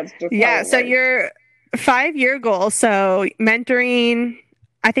 That's just how Yeah, it so works. 5-year goal. So mentoring,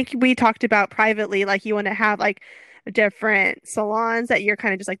 I think we talked about privately, like you want to have like different salons that you're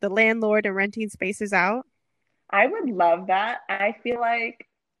kind of just like the landlord and renting spaces out. I would love that. I feel like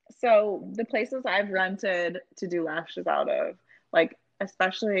so the places I've rented to do lashes out of, like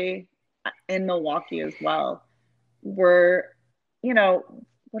especially in Milwaukee as well, were, you know,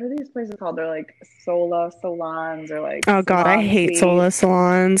 what are these places called? They're like Sola salons or like Oh God, I salon hate suites, solo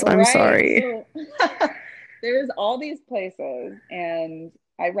salons. I'm right? sorry. So there's all these places, and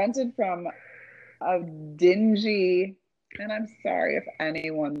I rented from a dingy, and I'm sorry if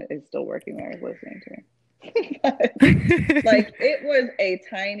anyone is still working there is listening to me. But like it was a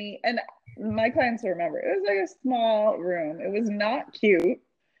tiny, and my clients will remember, it was like a small room. It was not cute.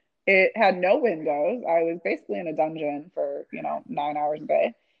 It had no windows. I was basically in a dungeon for, 9 hours a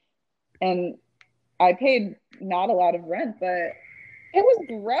day. And I paid not a lot of rent, but it was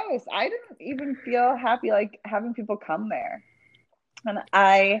gross. I didn't even feel happy like having people come there. And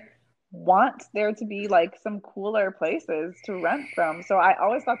I want there to be like some cooler places to rent from. So I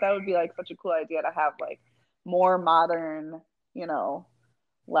always thought that would be like such a cool idea to have like more modern, you know,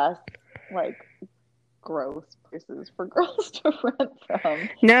 less like gross places for girls to rent from.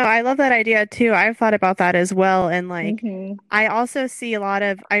 No, I love that idea too. I've thought about that as well. And like, Hmm. I also see a lot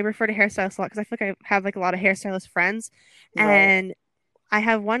of, I refer to hairstylists a lot because I feel like I have like a lot of hairstylist friends. Right. And I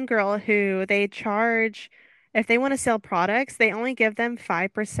have one girl who they charge, if they want to sell products, they only give them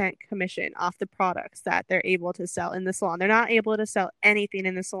 5% commission off the products that they're able to sell in the salon. They're not able to sell anything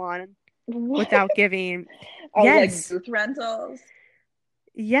in the salon What? without giving, Oh, like yes. booth rentals?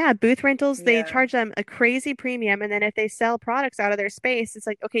 Yeah, booth rentals, they Yeah. charge them a crazy premium. And then if they sell products out of their space, it's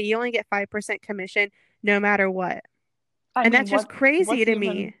like, okay, you only get 5% commission no matter what. I And mean, that's just crazy what's to even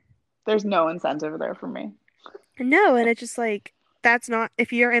me. there's no incentive there for me. No, and it's just like, that's not,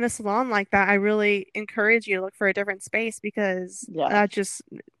 if you're in a salon like that, I really encourage you to look for a different space because Yeah. that's just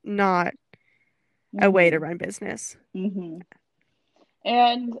not a way to Hmm. run business. Hmm.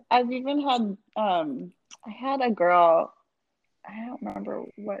 And I've even had I had a girl, I don't remember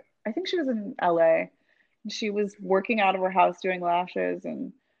what, I think she was in LA. She was working out of her house doing lashes,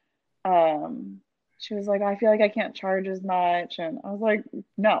 and um she was like, I feel like I can't charge as much. And I was like,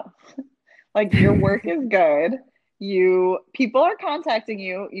 no. Like your work is good. People are contacting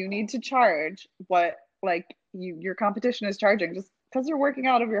you. You need to charge what like your competition is charging. Just because you're working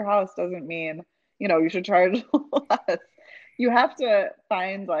out of your house doesn't mean, you should charge less. You have to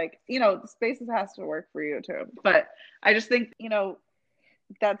find like, the spaces has to work for you too. But I just think,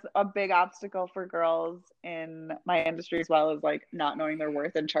 that's a big obstacle for girls in my industry as well, as like not knowing their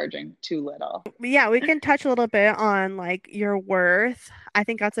worth and charging too little. Yeah, we can touch a little bit on like your worth. I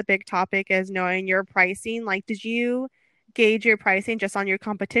think that's a big topic is knowing your pricing. Like, did you gauge your pricing just on your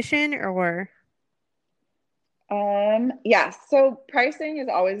competition or? Yeah, so pricing is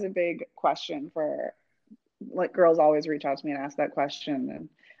always a big question for like girls always reach out to me and ask that question. And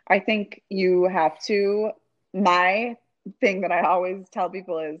I think you have to, my thing that I always tell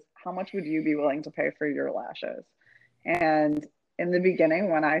people is how much would you be willing to pay for your lashes? And in the beginning,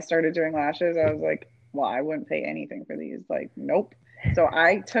 when I started doing lashes, I was like, well, I wouldn't pay anything for these. Like, nope. So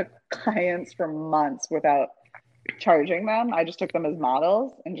I took clients for months without charging them. I just took them as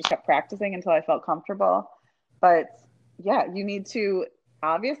models and just kept practicing until I felt comfortable. But yeah, you need to,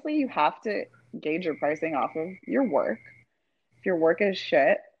 obviously, you have to gauge your pricing off of your work. If your work is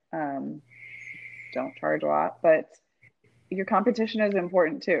shit, um, don't charge a lot. But your competition is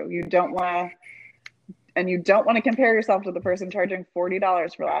important too. You don't want to compare yourself to the person charging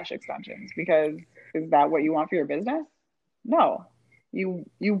 $40 for lash extensions, because is that what you want for your business? No. You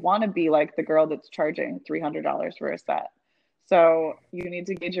want to be like the girl that's charging $300 for a set. So you need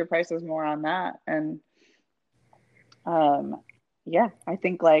to gauge your prices more on that. And um yeah, I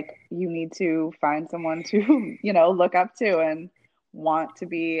think like you need to find someone to, look up to and want to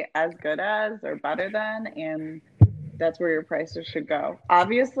be as good as or better than, and that's where your prices should go.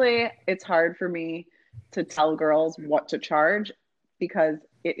 Obviously, it's hard for me to tell girls what to charge because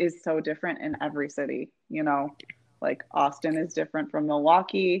it is so different in every city, Like Austin is different from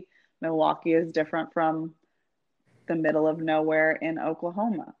Milwaukee. Milwaukee is different from the middle of nowhere in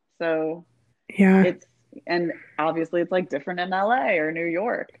Oklahoma. So Yeah. it's, and obviously it's like different in LA or New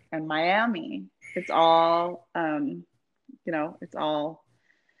York and Miami. It's all, it's all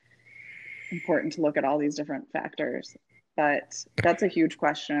important to look at all these different factors. But that's a huge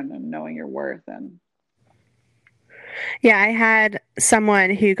question, and knowing your worth. And Yeah, I had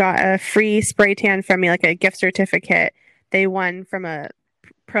someone who got a free spray tan from me, like a gift certificate. They won from a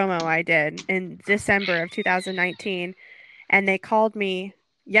promo I did in December of 2019. And they called me.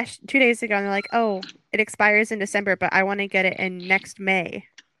 yes, 2 days ago, and they're like, "Oh, it expires in December, but I want to get it in next May."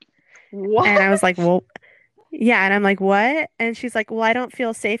 What? And I was like, "Well, yeah." And I'm like, "What?" And she's like, "Well, I don't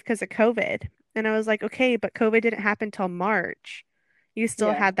feel safe because of COVID." And I was like, "Okay, but COVID didn't happen till March. You still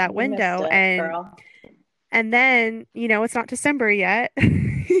Yeah, had that you missed window, it, girl. and then, it's not December yet.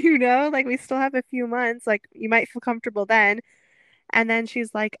 Like we still have a few months. Like you might feel comfortable then." And then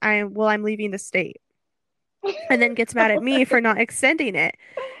she's like, I'm leaving the state." And then gets mad at me for not extending it.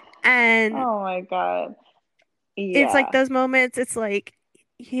 And Oh my God. it's like Yeah. those moments, it's like,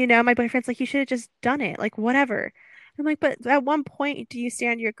 my boyfriend's like, "You should have just done it. Like, whatever." I'm like, "But at one point, do you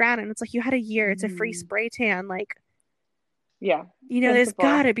stand your ground?" And it's like, you had a year. It's a free Hmm. spray tan. Like, Yeah. there's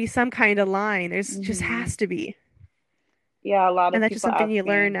got Principal. to be some kind of line. There's just Hmm. has to be. Yeah, a lot And of that's just people something ask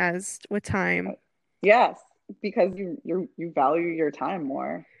you learn me. as with time. Yes, because you value your time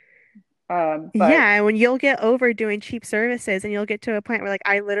more. But Yeah, and when you'll get over doing cheap services and you'll get to a point where like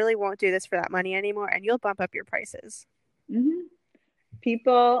I literally won't do this for that money anymore and you'll bump up your prices. mhm,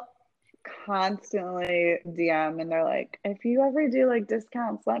 people constantly DM and they're like, if you ever do like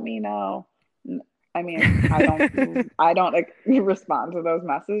discounts, let me know. I mean, I don't like, respond to those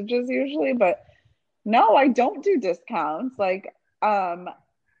messages usually, but no, I don't do discounts. Like, um,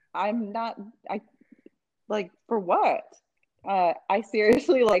 I'm not. I like for what? I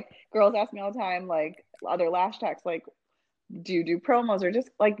seriously like girls ask me all the time, like other lash techs, like, do you do promos or just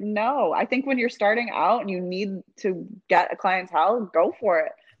like no? I think when you're starting out and you need to get a clientele, go for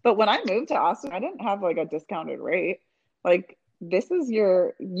it. But when I moved to Austin, I didn't have like a discounted rate. Like this is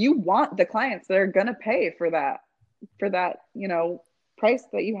you want the clients that are gonna pay for that, price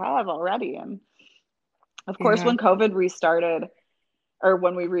that you have already. And of course, Yeah. when COVID restarted or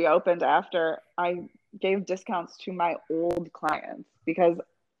when we reopened after, I gave discounts to my old clients because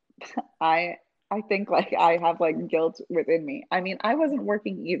I I think like I have like guilt within me. I mean, I wasn't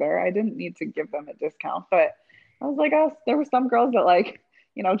working either. I didn't need to give them a discount, but I was like, oh, there were some girls that like,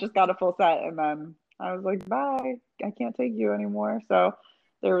 just got a full set and then I was like, bye, I can't take you anymore. So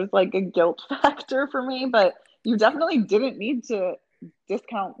there was like a guilt factor for me, but you definitely didn't need to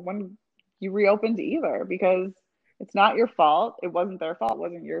discount when you reopened either because it's not your fault. It wasn't their fault, it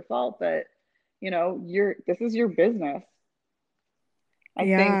wasn't your fault that, this is your business. I think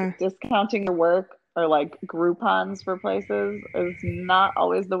Yeah. discounting your work or like Groupons for places is not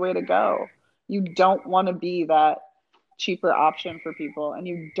always the way to go. You don't want to be that cheaper option for people, and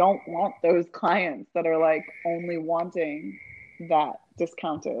you don't want those clients that are like only wanting that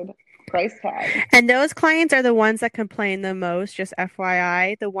discounted price tag. And those clients are the ones that complain the most, just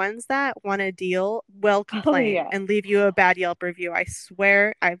FYI. The ones that want a deal will Oh, complain yeah. and leave you a bad Yelp review. I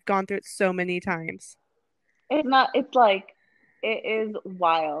swear I've gone through it so many times. It's not, it's like, it is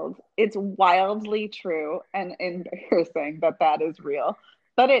wild. It's wildly true and embarrassing that that is real.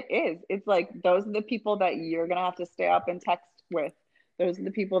 But it is. It's like those are the people that you're going to have to stay up and text with. Those are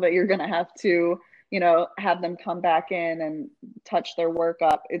the people that you're going to have to, have them come back in and touch their work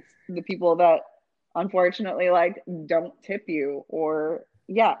up. It's the people that unfortunately like don't tip you or,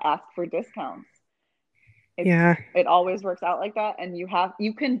 yeah, ask for discounts. It's Yeah. it always works out like that, and you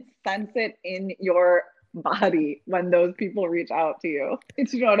can sense it in your body when those people reach out to you.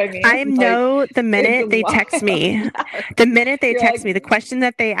 Do you know what I mean? I It's like know the it's minute they wild. text me, Yes. the minute they You're text like, me, the question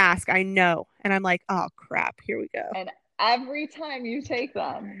that they ask, I know. And I'm like, "Oh crap, here we go." and every time you take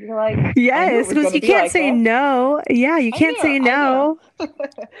them, you're like, I knew it Yes, was because going to you be can't like say this. no. Yeah, you can't say I knew. no.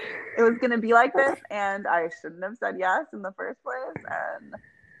 It was going to be like this, and I shouldn't have said yes in the first place. And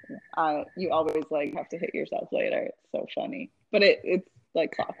you always like have to hit yourself later. It's so funny, but it's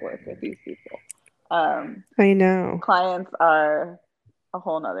like clockwork with these people. Um, I know. Clients are a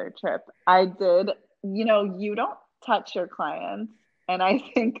whole nother trip. I did, you don't touch your clients. And I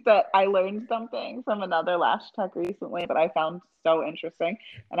think that I learned something from another lash tech recently that I found so interesting.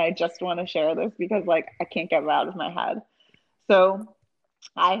 And I just want to share this because like I can't get it out of my head. So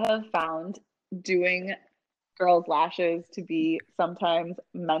I have found doing girls' lashes to be sometimes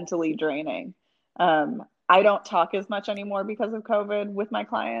mentally draining. I don't talk as much anymore because of COVID with my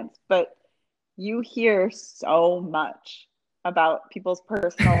clients, but you hear so much about people's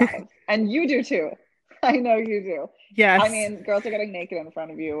personal lives, and you do too. I know you do. I Yes. mean, girls are getting naked in front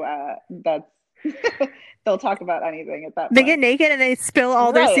of you. That's they'll talk about anything at that They get point, naked and they spill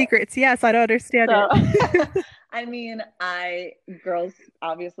all their right? secrets. Yes, I don't understand So, it. I mean, I girls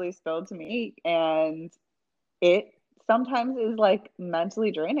obviously spilled to me, and it sometimes is like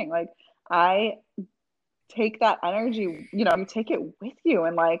mentally draining. Like I take that energy, you take it with you,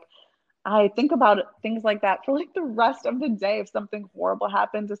 and like I think about things like that for like the rest of the day. If something horrible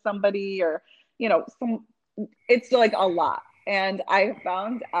happened to somebody or, some, it's like a lot. And I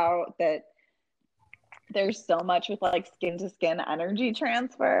found out that there's so much with like skin to skin energy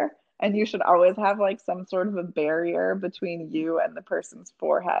transfer, and you should always have like some sort of a barrier between you and the person's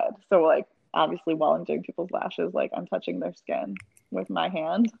forehead. So like obviously while I'm doing people's lashes, like I'm touching their skin with my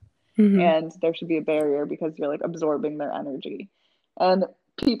hand, Hmm. and there should be a barrier because you're like absorbing their energy. And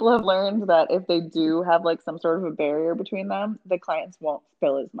people have learned that if they do have like some sort of a barrier between them, the clients won't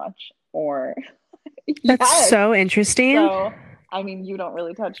spill as much. Or That's yes. so interesting. So I mean, you don't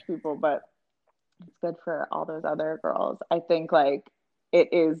really touch people, but it's good for all those other girls. I think like it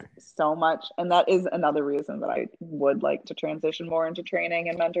is so much, and that is another reason that I would like to transition more into training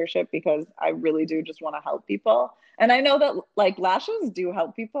and mentorship, because I really do just want to help people. And I know that like lashes do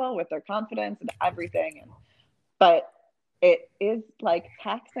help people with their confidence and everything, and but it is like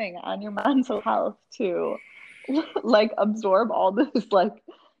taxing on your mental health to like absorb all this like,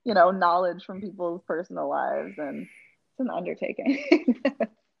 knowledge from people's personal lives, and it's an undertaking.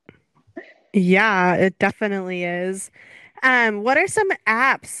 Yeah, it definitely is. What are some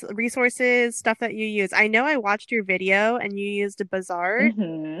apps, resources, stuff that you use? I know I watched your video and you used a Bazaar,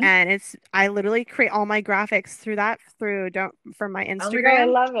 Hmm. and I literally create all my graphics through that through don't from my Oh my God, I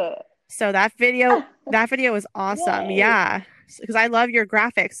Instagram. love it. So that video was awesome. Yay. Yeah. Because I love your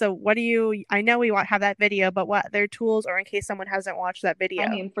graphics. So I know we have that video, but what other tools, or in case someone hasn't watched that I video?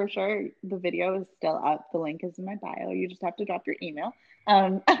 mean, for sure, the video is still up. The link is in my bio. You just have to drop your email.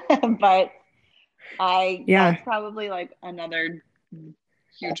 But Yeah. that's probably like another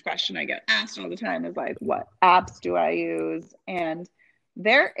huge question I get asked all the time is like, what apps do I use? And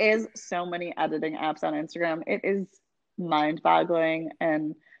there is so many editing apps on Instagram. It is mind-boggling.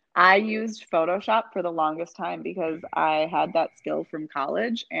 And I used Photoshop for the longest time because I had that skill from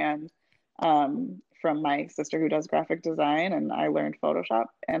college and from my sister who does graphic design, and I learned Photoshop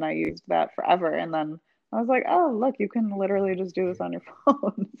and I used that forever. And then I was like, oh, look, you can literally just do this on your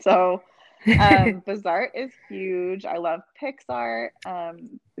phone. So Bazaar is huge. I love PixArt.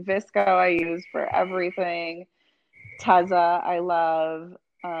 Visco I use for everything. Tezza I love.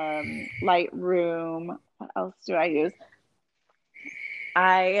 Lightroom. What else do I use?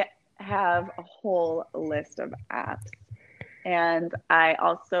 I have a whole list of apps. And I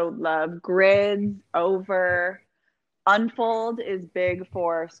also love Grids, Over. Unfold is big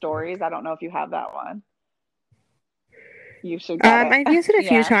for stories. I don't know if you have that one. You should get it. I've used it a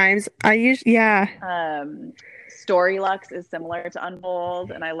few Yeah. times. Yeah. Storylux is similar to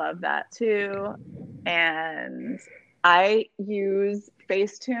Unfold, and I love that too. And I use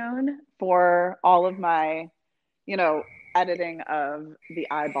Facetune for all of my, you know, editing of the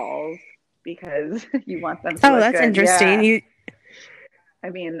eyeballs because you want them to Oh, look that's good. interesting. Yeah. You I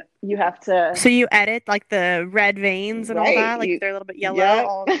mean, you have to, so you edit like the red veins and all right? that, like if they're a little bit yellow, Yep.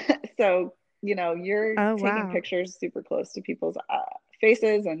 all. So, you're Oh, taking wow. pictures super close to people's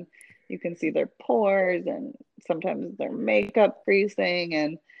faces, and you can see their pores and sometimes their makeup creasing,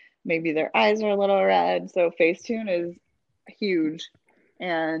 and maybe their eyes are a little red. So, Facetune is huge.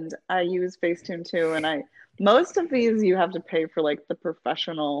 And I use Facetune too. And most of these you have to pay for like the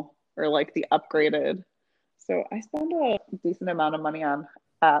professional or like the upgraded. So, I spend a decent amount of money on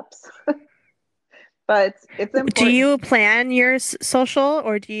apps, but it's Do important. you plan your social,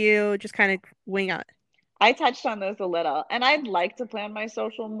 or do you just kind of wing it? I touched on this a little, and I'd like to plan my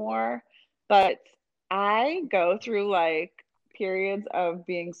social more, but I go through like periods of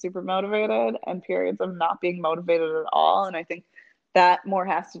being super motivated and periods of not being motivated at all. And I think that more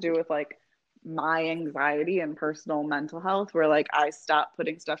has to do with like my anxiety and personal mental health, where like I stop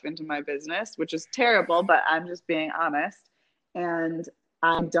putting stuff into my business, which is terrible, but I'm just being honest. And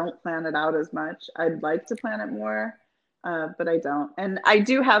I don't plan it out as much. I'd like to plan it more, but I don't. And I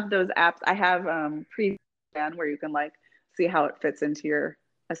do have those apps. I have pre where you can like see how it fits into your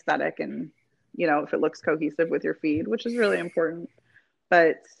aesthetic, and if it looks cohesive with your feed, which is really important.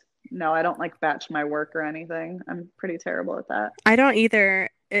 But no, I don't like batch my work or anything. I'm pretty terrible at that. I don't either.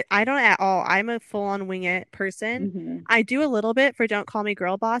 I don't at all. I'm a full-on wing it person. Hmm. I do a little bit for Don't Call Me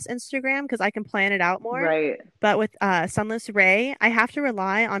Girl Boss Instagram because I can plan it out more. Right. But with Sunless Ray, I have to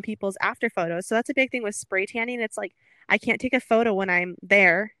rely on people's after photos. So that's a big thing with spray tanning. It's like I can't take a photo when I'm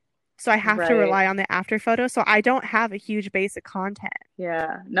there. So I have to Right. rely on the after photo. So I don't have a huge base of content.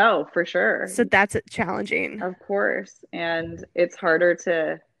 Yeah. No, for sure. So that's challenging. Of course. And it's harder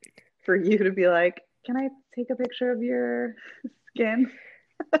for you to be like, can I take a picture of your skin?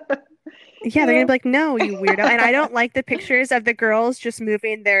 Yeah, they're gonna Yeah. be like, no, you weirdo. And I don't like the pictures of the girls just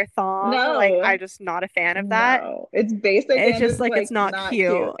moving their thong. Like, I'm No, just not a fan of that. no. It's basic It's and just it's like it's like not not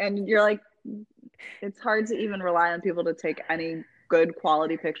cute. cute. And you're like, it's hard to even rely on people to take any good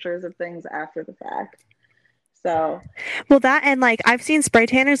quality pictures of things after the fact. So Well, that and like I've seen spray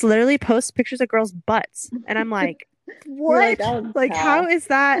tanners literally post pictures of girls' butts, and I'm like, you're like, what? I'll Like, how pass. is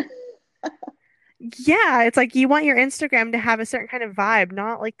that? Yeah, it's like you want your Instagram to have a certain kind of vibe,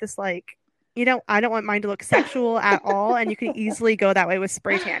 not like this like I don't want mine to look sexual at all, and you could easily go that way with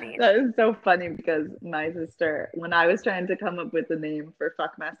spray tanning. That is so funny because my sister, when I was trying to come up with a name for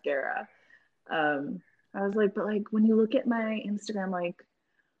fuck mascara, um, I was like, but like when you look at my Instagram, like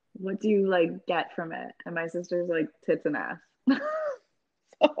what do you like get from it? And my sister's like tits and ass.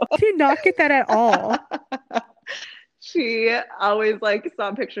 Do not get that at all. She always like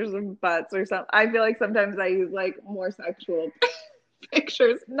saw pictures of butts or something. I feel like sometimes I use like more sexual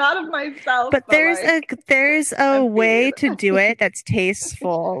pictures, not of myself, But but like there's a a feed. way to do it that's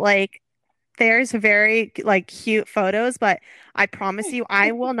tasteful. Like there's very like cute photos, but I promise you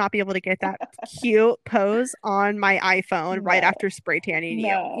I will not be able to get that cute pose on my iPhone right No, after spray tanning you.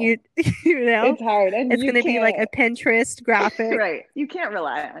 no, You know? it's hard, and It's you going to be like can't. a Pinterest graphic. Right, you can't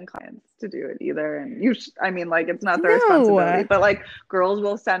rely on clients to do it either, and I mean, like it's not their responsibility, No. but like girls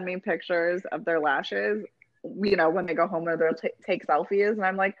will send me pictures of their lashes, when they go home or they'll take selfies, and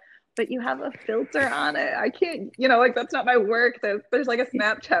I'm like, but you have a filter on it. I can't, like that's not my work. There's like a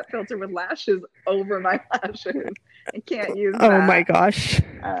Snapchat filter with lashes over my lashes. I can't use Oh my that. gosh.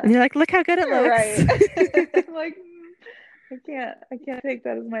 Uh, And you're like, look how good it looks. right. I'm like, I can't take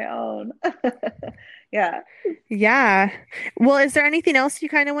that as my own. Yeah. Yeah. Well, is there anything else you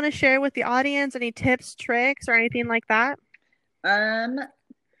kind of want to share with the audience? Any tips, tricks, or anything like that? Um,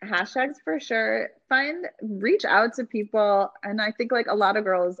 hashtags for sure. Reach out to people. And I think like a lot of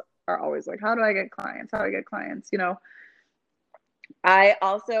girls are always like, how do I get clients? How do I get clients? I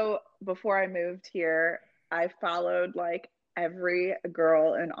also, before I moved here, I followed like every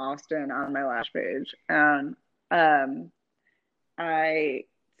girl in Austin on my lash page. And um, I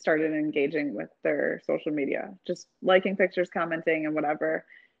started engaging with their social media, just liking pictures, commenting, and whatever.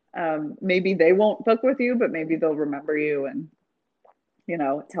 Maybe they won't book with you, but maybe they'll remember you and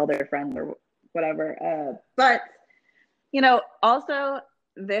tell their friends or whatever. But also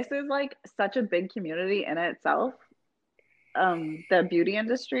this is like such a big community in itself. The beauty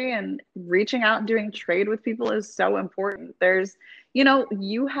industry and reaching out and doing trade with people is so important.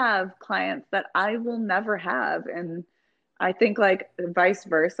 You have clients that I will never have, and I think like vice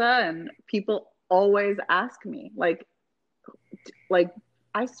versa. And people always ask me, like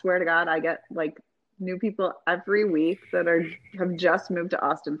I swear to God, I get like new people every week that have just moved to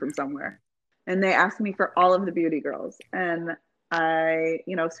Austin from somewhere, and they ask me for all of the beauty girls. And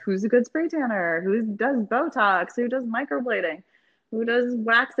who's a good spray tanner? Who does Botox? Who does microblading? Who does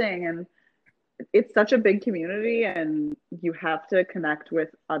waxing? And it's such a big community, and you have to connect with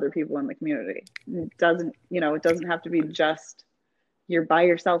other people in the community. It doesn't have to be just you're by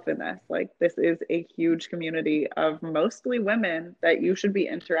yourself in this. Like this is a huge community of mostly women that you should be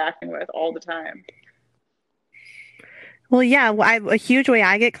interacting with all the time. Well, yeah, a huge way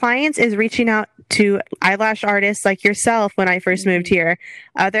I get clients is reaching out to eyelash artists like yourself when I first moved Mm-hmm. here,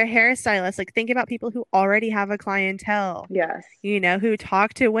 other hairstylists. Like, think about people who already have a clientele, Yes. who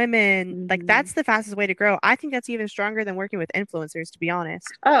talk to women. Like, Mm-hmm. that's the fastest way to grow. I think that's even stronger than working with influencers, to be honest.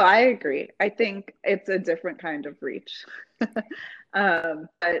 Oh, I agree. I think it's a different kind of reach.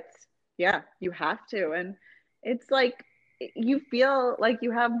 But yeah, you have to. And it's like you feel like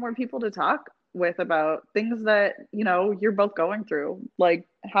you have more people to talk with about things that, you're both going through, like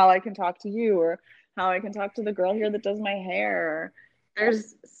how I can talk to you or how I can talk to the girl here that does my hair.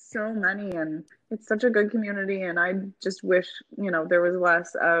 There's so many, and it's such a good community. And I just wish, there was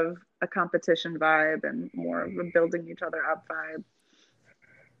less of a competition vibe and more of a building each other up vibe.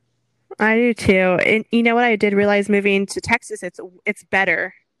 I do too. And you know what I did realize moving to Texas, it's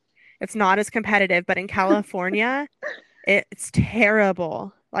better. It's not as competitive, but in California, it's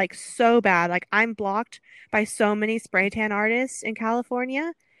terrible. Like so bad. Like I'm blocked by so many spray tan artists in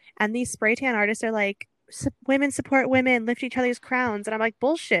California, and these spray tan artists are like, Women support women, lift each other's crowns." And I'm like,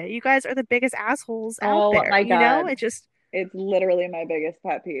 "Bullshit. You guys are the biggest assholes out Oh there." my You know? God. It just It's literally my biggest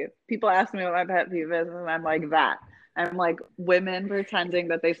pet peeve. People ask me what my pet peeve is, and I'm like, that. I'm like, women pretending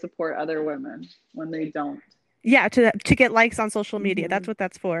that they support other women when they don't. yeah, to get likes on social media. That's Hmm. what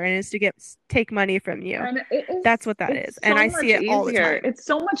that's for. And it's to take money from you. And it That's is, what that is. it's And so I see much it all the easier. time. It's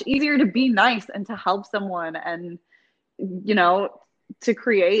so much easier to be nice and to help someone and, you know, to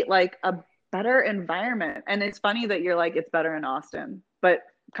create like a better environment. And it's funny that you're like, it's better in Austin, but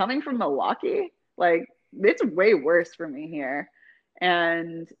coming from Milwaukee, like, it's way worse for me here.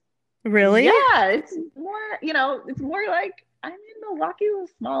 And Really? yeah, it's more like I mean, Milwaukee was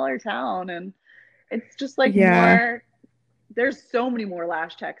a smaller town, and it's just like Yeah. more. There's so many more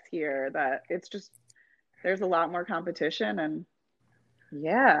lash techs here that it's just there's a lot more competition. And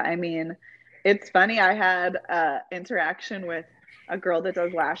yeah, I mean, it's funny. I had interaction with a girl that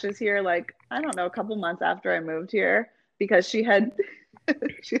does lashes here, like, I don't know, a couple months after I moved here, because she had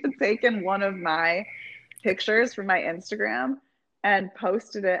she had taken one of my pictures from my Instagram and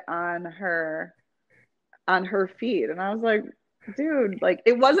posted it on her feed. And I was like, dude, like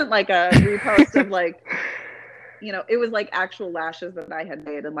it wasn't like a repost of like, it was like actual lashes that I had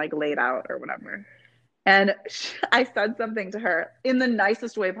made and like laid out or whatever. And I said something to her in the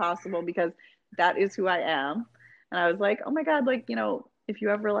nicest way possible because that is who I am. And I was like, oh my God, like, if you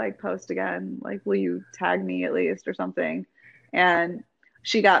ever like post again, like, will you tag me at least or something? And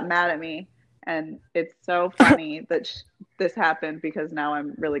she got mad at me. And it's so funny that this happened because now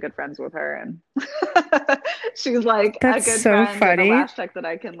I'm really good friends with her. And she's like a That's good so friend and a funny. lash tech that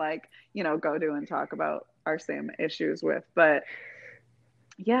I can like, go to and talk about our same issues with. But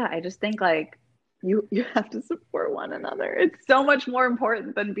yeah, I just think like you have to support one another. It's so much more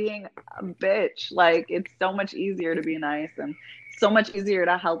important than being a bitch. Like it's so much easier to be nice and so much easier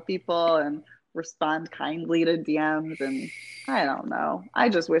to help people and respond kindly to DMs. And I don't know. I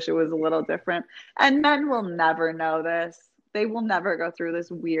just wish it was a little different. And men will never know this. They will never go through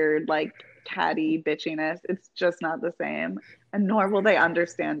this weird like catty bitchiness. It's just not the same. And nor will they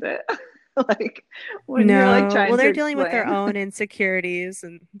understand it. Like when you're like No. Well, trying to they're dealing with their explain. own insecurities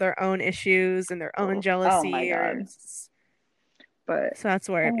and their own issues and their own Oh my jealousy or God. But so that's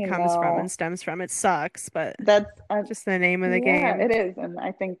where I it comes from and know stems from. It sucks, but that's just the name of the yeah, game. it is. And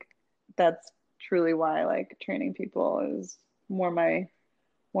I think that's truly why like training people is more my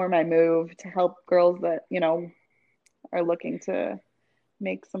move to help girls that, are looking to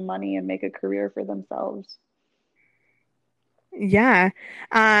make some money and make a career for themselves. Yeah.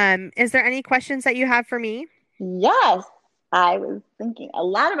 Is there any questions that you have for me? Yes, I was thinking a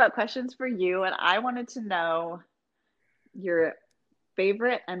lot about questions for you, and I wanted to know your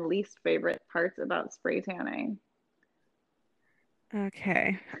favorite and least favorite parts about spray tanning.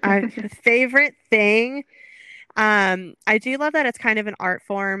 Okay. Favorite thing. I do love that it's kind of an art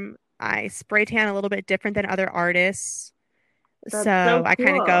form. I spray tan a little bit different than other artists. That's so So I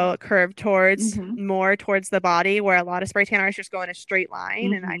kind of cool. go curved towards Hmm. more towards the body, where a lot of spray tan artists just go in a straight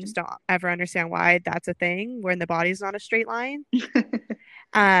line, and I Hmm. just don't ever understand why that's a thing when the body's not a straight line.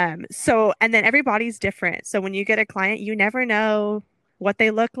 So and then every body's different. So when you get a client, you never know what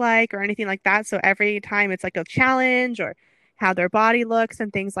they look like or anything like that. So every time it's like a challenge or how their body looks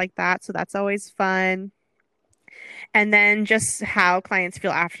and things like that. So that's always fun. And then just how clients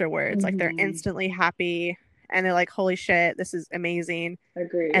feel afterwards. Like they're Hmm. instantly happy and they're like, holy shit, this is amazing. And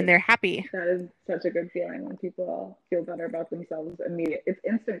Agreed. they're happy. That is such a good feeling when people feel better about themselves immediate. It's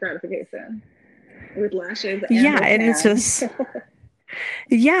instant gratification with lashes and Yeah. a And it's tan. just,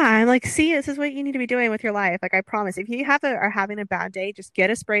 yeah. I'm like, see, this is what you need to be doing with your life. Like, I promise, if you are having a bad day, just get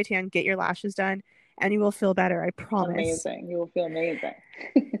a spray tan, get your lashes done, and you will feel better. I promise. Amazing. You will feel amazing.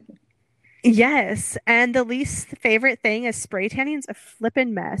 Yes, and the least favorite thing is spray tanning's a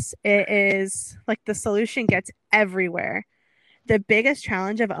flippin' mess. It is like the solution gets everywhere. The biggest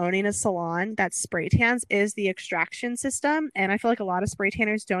challenge of owning a salon that spray tans is the extraction system, and I feel like a lot of spray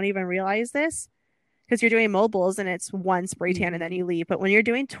tanners don't even realize this because you're doing mobiles and it's one spray tan and then Hmm. you leave. But when you're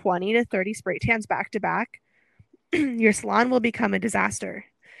doing 20 to 30 spray tans back to back, your salon will become a disaster.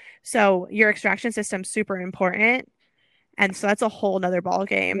 So your extraction system's super important. And so that's a whole nother ball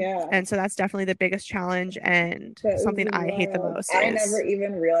game. Yeah, And so that's definitely the biggest challenge and that is something I hate the wild. most I never is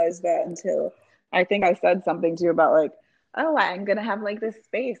even realized that until I think I said something to you about like, oh, I'm gonna have like this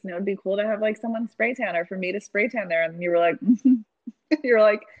space and it would be cool to have like someone spray tan or for me to spray tan there. And you were like, you're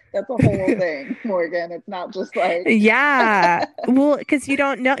like, that's a whole thing, Morgan. It's not just like, yeah. Well, because you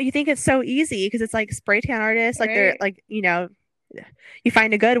don't know, you think it's so easy because it's like spray tan artists, like they're right? like, you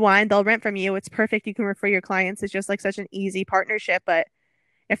find a good one, they'll rent from you. It's perfect. You can refer your clients. It's just like such an easy partnership. But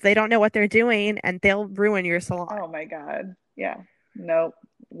if they don't know what they're doing and they'll ruin your salon. Oh my God. Yeah. Nope.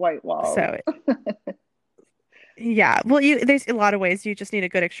 White walls. So yeah, well, there's a lot of ways you just need a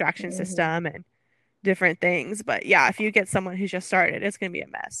good extraction Hmm. system and different things. But yeah, if you get someone who's just started, it's gonna be a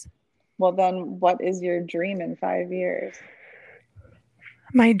mess. Well, then what is your dream in 5 years?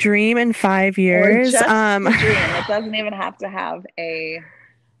 My dream in five Or years. just the dream. It doesn't even have to have a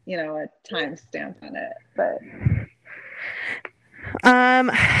timestamp on it. But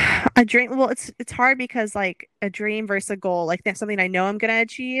um, a dream. Well, it's hard because like a dream versus a goal, like that's something I know I'm gonna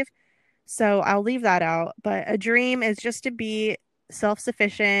achieve. So I'll leave that out. But a dream is just to be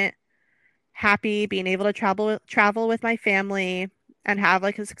self-sufficient, happy, being able to travel with my family and have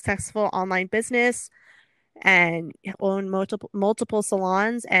like a successful online business and own multiple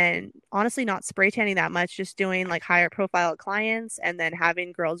salons, and honestly not spray tanning that much, just doing like higher profile clients and then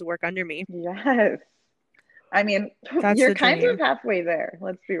having girls work under me. Yes. I mean, That's you're the kind of dream. halfway there.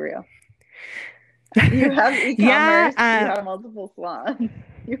 Let's be real. You have Yeah, e-commerce, you have multiple salons,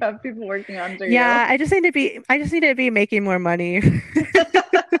 you have people working under you. yeah, I just need to be making more money.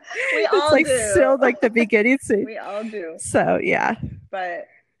 We It's all like do. still like the beginning stage. We all do. So yeah, But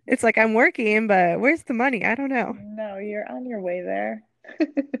it's like I'm working, but where's the money? I don't know. no, you're on your way there.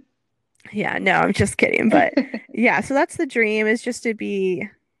 Yeah, no, I'm just kidding. But yeah, so that's the dream, is just to be,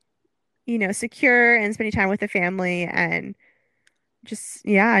 secure and spending time with the family and just,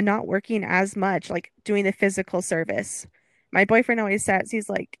 yeah, not working as much, like doing the physical service. My boyfriend always says, he's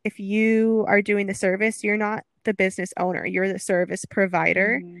like, if you are doing the service, you're not the business owner, you're the service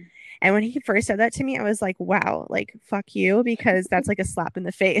provider. Mhm. And when he first said that to me, I was like, wow, like, fuck you, because that's like a slap in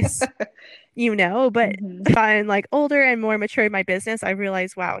the face, But Mhm. I've gotten like older and more mature in my business, I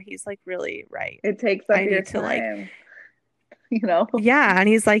realized, wow, he's like really right. It takes up I your need to like, time, you know. yeah. And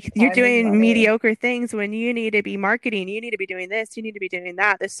he's like, you're Time is doing money. mediocre things when you need to be marketing, you need to be doing this, you need to be doing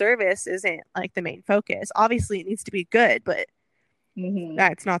that. The service isn't like the main focus. Obviously, it needs to be good, but Hmm.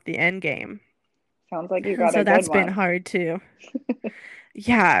 that's not the end game. Sounds like you And got a so good that's been one. hard too.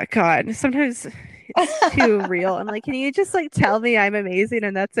 Yeah, God, sometimes it's too real. I'm like, can you just like tell me I'm amazing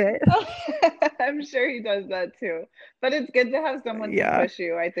and that's it? I'm sure he does that too. But it's good to have someone to Yeah. push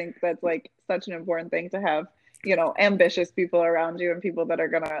you. I think that's like such an important thing to have, ambitious people around you and people that are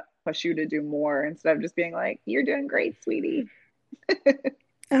gonna push you to do more instead of just being like, "You're doing great, sweetie."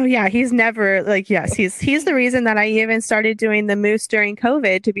 Oh yeah, he's never like, yes, he's the reason that I even started doing the moose during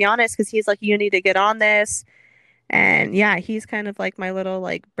COVID, to be honest, because he's like, you need to get on this. And yeah, he's kind of like my little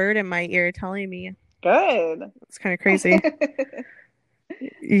like bird in my ear telling me. Good. It's kind of crazy. That's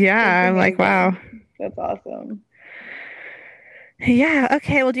Yeah, I'm like, wow. amazing. That's awesome. Yeah,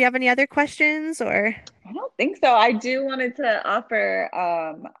 okay. Well, do you have any other questions or? I don't think so. I do wanted to offer,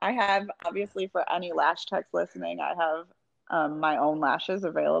 I have obviously for any lash techs listening, I have my own lashes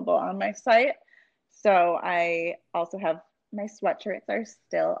available on my site. So I also have my sweatshirts are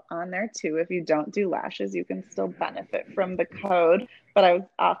still on there too. If you don't do lashes, you can still benefit from the code. But I was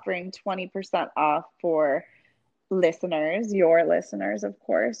offering 20% off for listeners, your listeners, of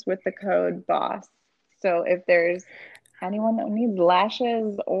course, with the code BOSS. So if there's anyone that needs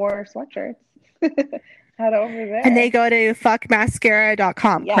lashes or sweatshirts, head over And they there. go to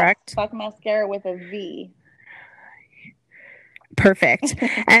fuckmascara.com, Yes, correct? fuck mascara with a V. Perfect.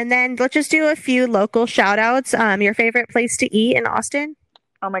 And then let's just do a few local shout outs. Your favorite place to eat in Austin?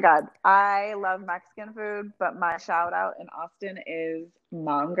 Oh my God. I love Mexican food, but my shout out in Austin is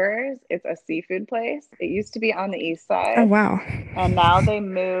Mongers. It's a seafood place. It used to be on the east Oh, side, wow. and now they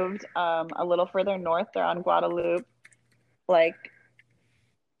moved a little further north. They're on Guadalupe, like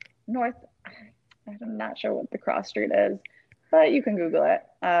north. I'm not sure what the cross street is, but you can Google it.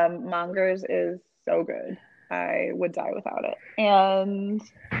 Mongers is so good. I would die without it. And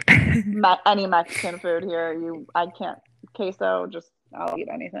any Mexican food here, I can't queso. Just I'll eat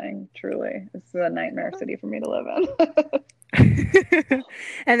anything. Truly, it's a nightmare city for me to live in.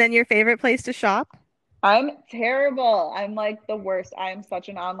 And then your favorite place to shop? I'm terrible. I'm like the worst. I'm such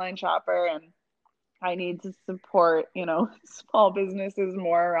an online shopper, and I need to support, small businesses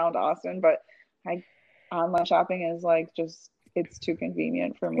more around Austin. But I online shopping is like just it's too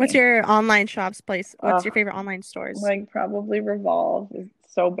convenient for What's me. your online shops place? What's your Ugh, favorite online stores? like probably Revolve is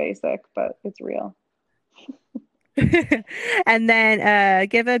so basic, but it's real. And then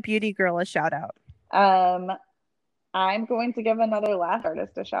give a beauty girl a shout out. Um, I'm going to give another lash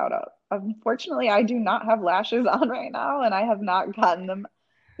artist a shout out. Unfortunately, I do not have lashes on right now, and I have not gotten them.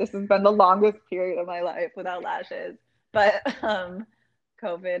 This has been the longest period of my life without lashes. But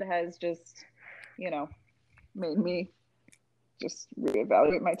COVID has just, you know, made me just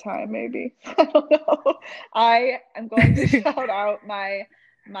reevaluate my time, maybe. I don't know. I am going to shout out my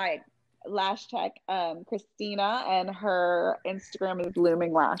lash tech, Christina, and her Instagram is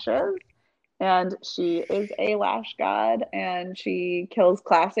Blooming Lashes. And she is a lash god and she kills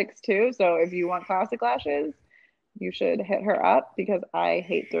classics too. So if you want classic lashes, you should hit her up because I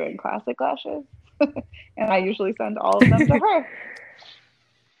hate doing classic lashes. And I usually send all of them to her.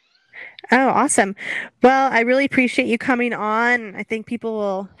 Oh, awesome. Well, I really appreciate you coming on. I think people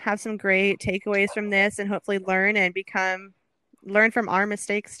will have some great takeaways from this and hopefully learn from our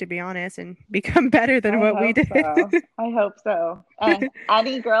mistakes, to be honest, and become better than I what we hope did. so. I hope so. And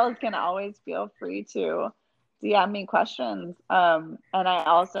any girls can always feel free to DM me questions. And I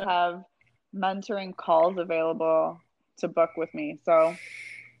also have mentoring calls available to book with me. So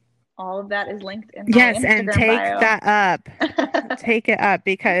all of that is linked in my Yes, and Instagram take bio. that up. Take it up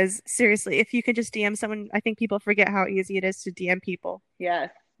because seriously, if you can just DM someone, I think people forget how easy it is to DM people. Yes,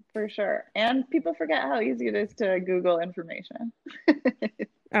 for sure. And people forget how easy it is to Google information.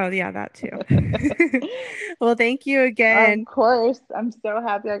 Oh, yeah, that too. Well, thank you Of again. course. I'm so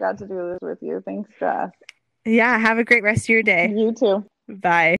happy I got to do this with you. Thanks, Jess. Yeah, have a great rest of your day. You too.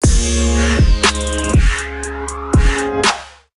 Bye.